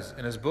he says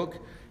in his book.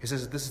 He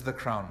says, this is the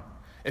crown.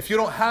 If you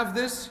don't have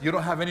this, you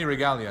don't have any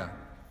regalia.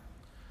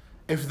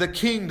 If the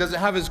king doesn't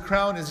have his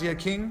crown, is he a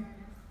king?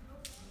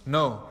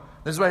 No.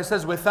 This is why he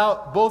says,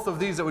 without both of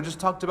these that we just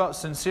talked about,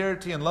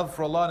 sincerity and love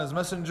for Allah and His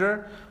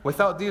Messenger,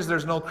 without these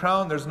there's no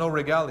crown, there's no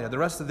regalia. The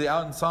rest of the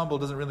ensemble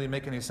doesn't really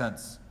make any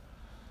sense.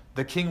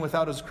 The king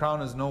without his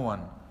crown is no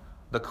one.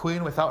 The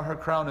queen without her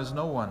crown is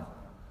no one.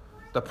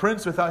 The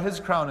prince without his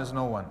crown is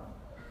no one.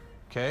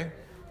 Okay?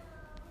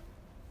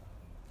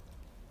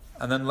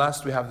 And then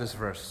last we have this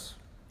verse.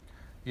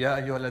 يا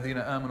أيها الذين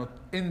آمنوا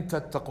إن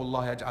تتقوا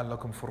الله يجعل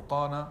لكم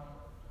فرقانا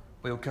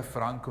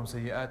ويكفر عنكم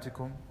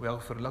سيئاتكم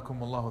ويغفر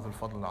لكم الله ذو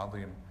الفضل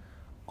العظيم.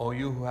 O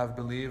you who have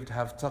believed,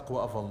 have taqwa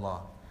of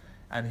Allah,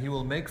 and He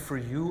will make for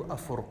you a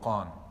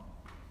furqan.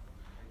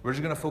 We're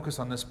just going to focus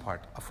on this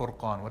part. A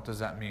furqan, what does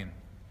that mean?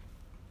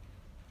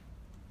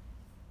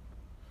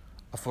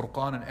 A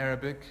furqan in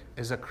Arabic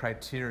is a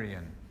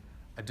criterion,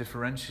 a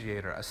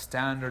differentiator, a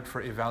standard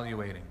for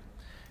evaluating.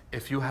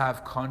 If you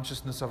have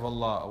consciousness of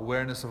Allah,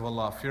 awareness of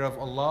Allah, fear of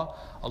Allah,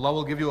 Allah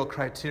will give you a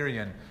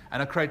criterion.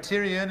 And a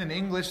criterion in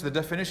English, the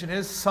definition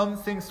is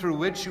something through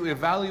which you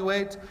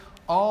evaluate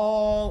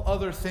all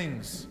other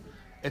things.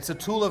 It's a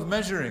tool of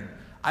measuring.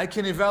 I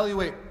can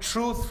evaluate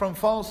truth from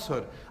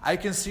falsehood. I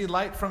can see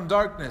light from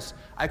darkness.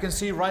 I can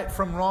see right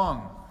from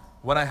wrong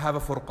when I have a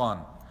furqan.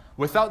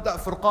 Without that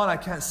furqan, I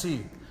can't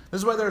see. This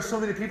is why there are so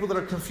many people that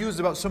are confused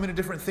about so many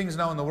different things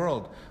now in the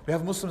world. We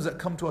have Muslims that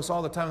come to us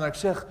all the time and they're like,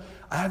 Sheikh,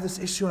 I have this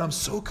issue and I'm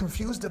so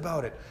confused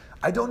about it.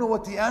 I don't know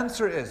what the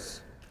answer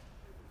is.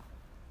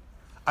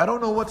 I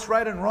don't know what's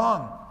right and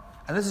wrong.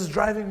 And this is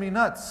driving me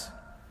nuts.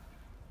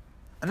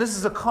 And this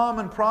is a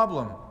common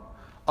problem.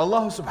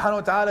 Allah subhanahu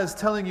wa ta'ala is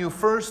telling you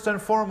first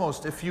and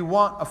foremost, if you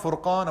want a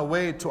furqan, a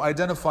way to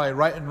identify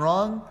right and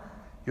wrong,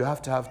 you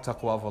have to have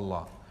taqwa of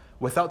Allah.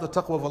 Without the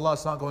taqwa of Allah,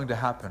 it's not going to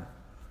happen.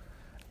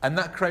 And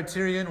that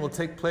criterion will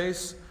take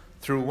place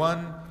through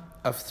one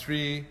of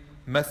three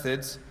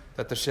methods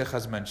that the Shaykh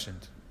has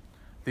mentioned.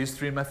 These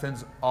three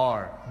methods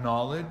are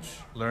knowledge,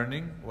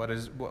 learning,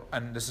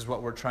 and this is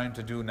what we're trying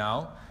to do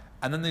now.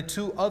 And then the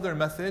two other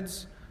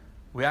methods,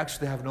 we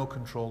actually have no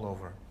control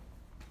over.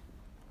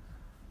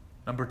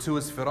 Number two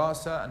is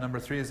firasa, and number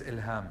three is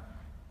ilham.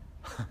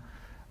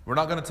 We're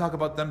not going to talk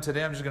about them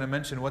today, I'm just going to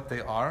mention what they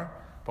are,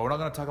 but we're not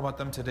going to talk about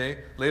them today.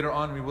 Later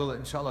on we will,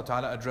 inshallah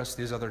ta'ala, address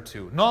these other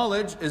two.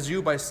 Knowledge is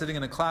you by sitting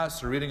in a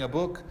class or reading a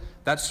book,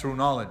 that's through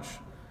knowledge.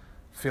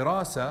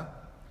 Firasa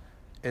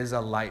is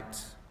a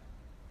light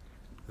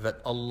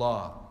that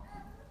Allah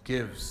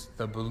gives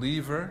the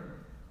believer,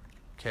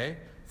 okay,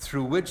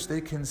 through which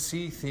they can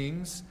see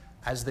things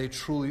as they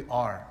truly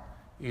are,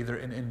 either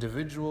in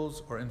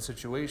individuals or in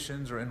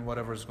situations or in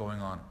whatever's going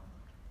on.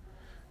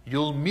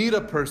 You'll meet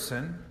a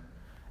person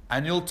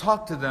and you'll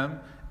talk to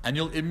them and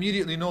you'll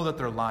immediately know that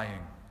they're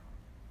lying.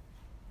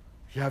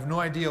 You have no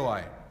idea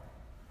why.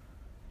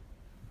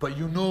 But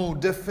you know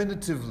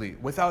definitively,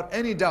 without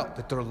any doubt,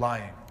 that they're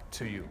lying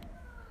to you.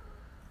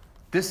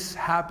 This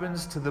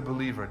happens to the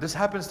believer. This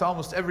happens to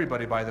almost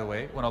everybody, by the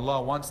way, when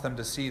Allah wants them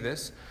to see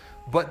this.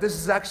 But this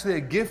is actually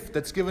a gift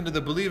that's given to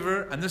the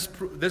believer, and this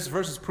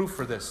verse is proof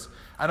for this.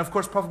 And of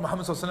course, Prophet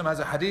Muhammad ﷺ has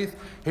a hadith.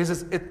 He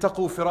says,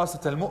 "Ittaqu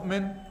firasat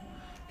al-mu'min."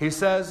 He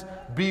says,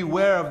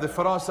 beware of the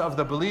firasa of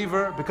the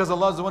believer, because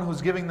Allah is the one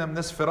who's giving them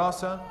this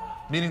firasa,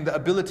 meaning the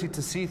ability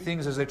to see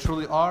things as they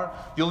truly are.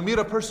 You'll meet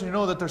a person, you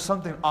know that there's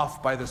something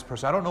off by this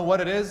person. I don't know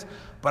what it is,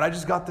 but I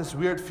just got this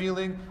weird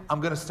feeling.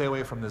 I'm going to stay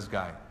away from this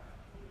guy.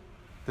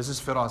 This is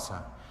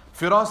firasa.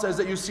 Firasa is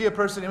that you see a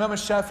person, Imam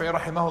Shafi'i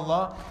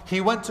rahimahullah, he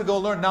went to go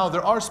learn. Now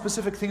there are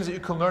specific things that you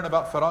can learn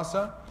about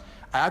firasa.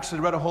 I actually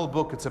read a whole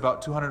book, it's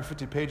about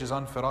 250 pages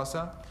on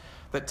firasa,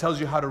 that tells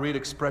you how to read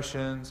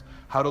expressions,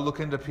 how to look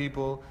into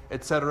people,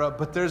 etc.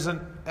 But there's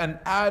an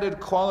added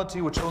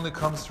quality which only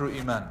comes through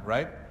iman,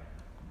 right?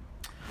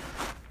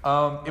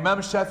 Imam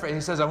Shafi'i,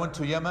 he says, I went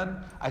to Yemen,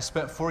 I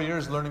spent 4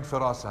 years learning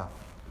firasa.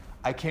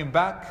 I came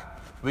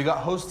back, we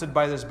got hosted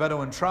by this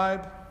Bedouin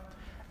tribe,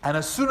 and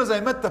as soon as I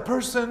met the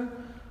person,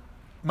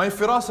 my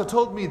firasa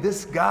told me,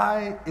 this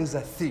guy is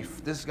a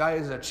thief, this guy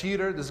is a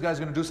cheater, this guy's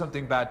going to do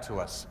something bad to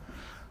us.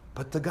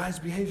 But the guy's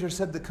behavior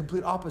said the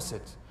complete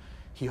opposite.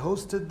 He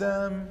hosted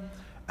them,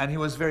 and he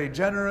was very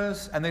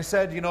generous, and they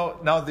said, you know,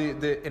 now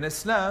in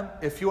Islam,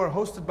 if you are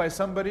hosted by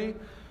somebody,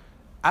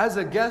 as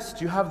a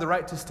guest, you have the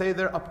right to stay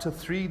there up to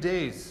 3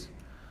 days.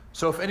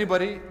 So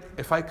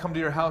if I come to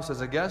your house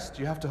as a guest,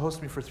 you have to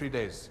host me for 3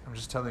 days. I'm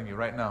just telling you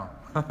right now.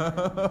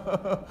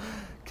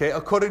 Okay,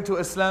 according to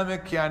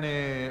Islamic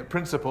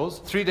principles,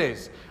 3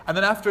 days. And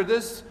then after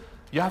this,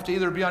 you have to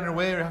either be on your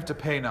way or you have to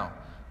pay now.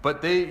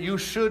 But you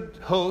should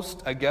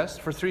host a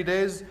guest for 3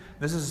 days.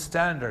 This is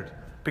standard.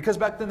 Because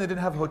back then they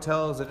didn't have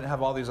hotels, they didn't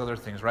have all these other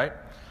things, right?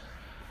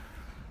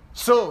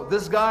 So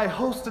this guy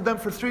hosted them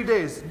for 3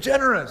 days,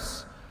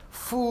 generous.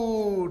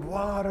 Food,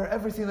 water,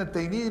 everything that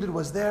they needed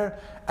was there.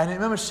 And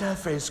Imam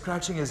Shafi'i is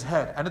scratching his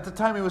head. And at the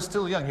time he was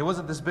still young, he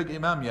wasn't this big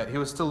Imam yet, he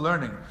was still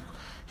learning.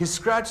 He's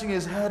scratching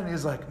his head and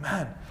he's like,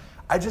 man,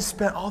 I just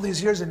spent all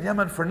these years in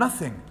Yemen for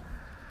nothing.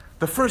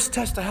 The first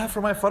test I have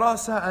for my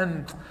farasa,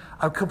 and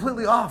I'm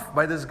completely off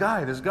by this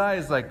guy. This guy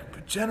is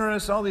like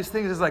generous, all these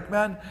things. He's like,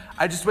 man,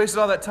 I just wasted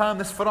all that time.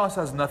 This farasa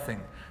has nothing.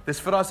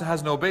 This farasa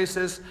has no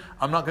basis.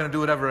 I'm not going to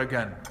do it ever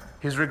again.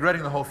 He's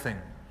regretting the whole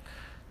thing.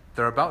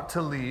 They're about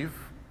to leave,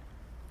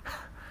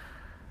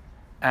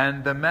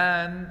 and the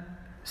man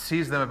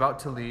sees them about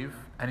to leave,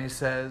 and he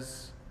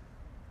says,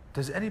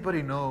 does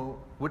anybody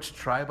know which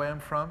tribe I am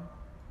from?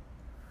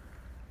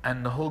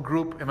 And the whole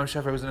group, Imam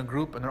Shafi'i was in a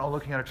group, and they're all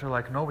looking at each other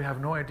like, no, we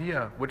have no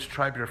idea which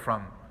tribe you're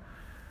from.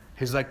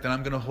 He's like, then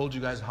I'm going to hold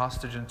you guys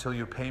hostage until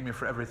you pay me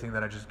for everything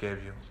that I just gave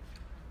you.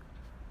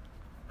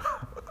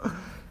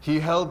 He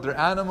held their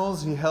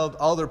animals, he held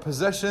all their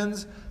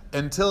possessions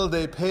until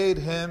they paid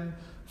him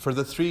for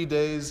the 3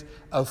 days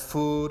of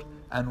food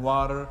and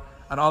water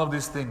and all of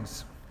these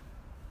things.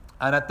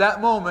 And at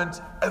that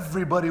moment,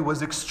 everybody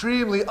was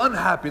extremely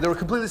unhappy. They were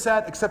completely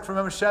sad, except for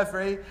Imam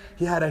Shafi'i.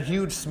 He had a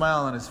huge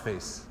smile on his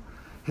face.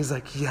 He's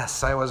like,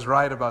 yes, I was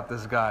right about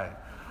this guy.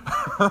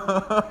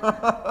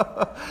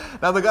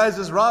 Now the guy's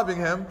just robbing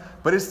him,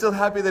 but he's still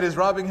happy that he's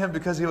robbing him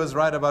because he was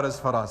right about his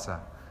farasa.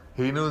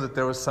 He knew that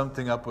there was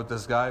something up with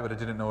this guy, but he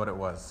didn't know what it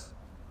was.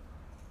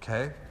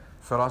 Okay?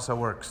 Farasa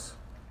works.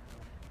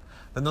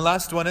 Then the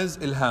last one is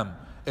ilham.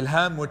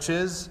 Ilham, which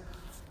is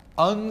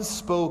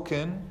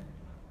unspoken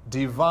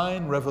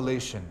divine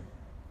revelation.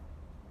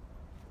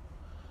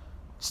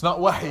 It's not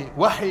wahi.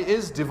 Wahi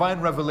is divine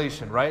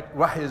revelation, right?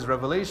 Wahi is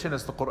revelation,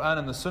 it's the Quran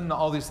and the Sunnah,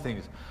 all these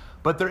things.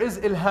 But there is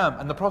ilham,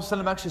 and the Prophet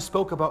ﷺ actually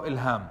spoke about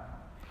ilham.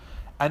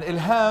 And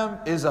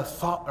ilham is a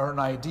thought or an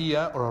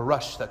idea or a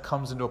rush that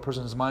comes into a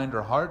person's mind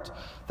or heart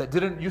that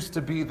didn't used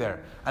to be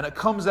there. And it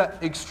comes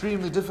at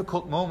extremely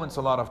difficult moments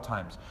a lot of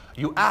times.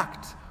 You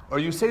act or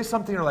you say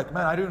something, you're like,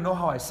 man, I didn't know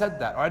how I said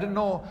that. Or I didn't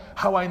know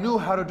how I knew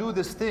how to do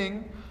this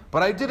thing,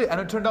 but I did it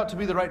and it turned out to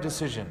be the right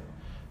decision.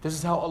 This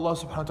is how Allah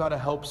subhanahu wa ta'ala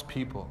helps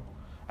people.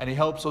 And He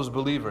helps those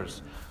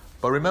believers.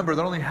 But remember,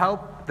 that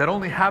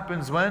only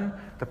happens when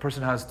the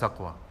person has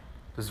taqwa.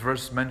 This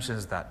verse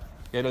mentions that.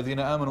 يَا الَّذِينَ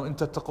آمَنُوا إِن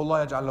تَتَّقُوا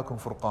اللَّهَ يَجْعَلْ لَكُمْ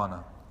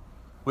فُرْقَانًا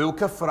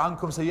وَيُكَفِّرْ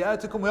عَنْكُمْ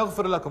سَيِّئَاتِكُمْ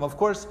وَيَغْفِرْ لَكُمْ. Of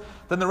course,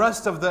 then the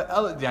rest of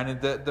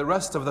the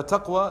rest of the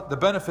taqwa, the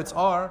benefits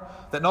are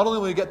that not only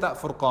will you get that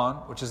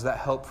furqan, which is that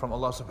help from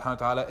Allah subhanahu wa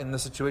ta'ala in the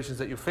situations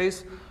that you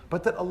face,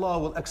 but that Allah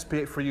will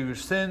expiate for you your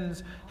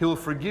sins, He will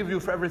forgive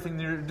you for everything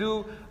that you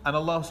do, and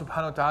Allah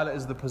subhanahu wa ta'ala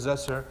is the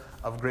possessor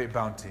of great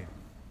bounty.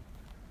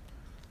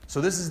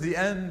 So this is the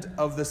end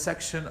of the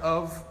section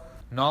of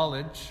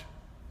knowledge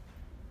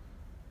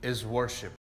is worship.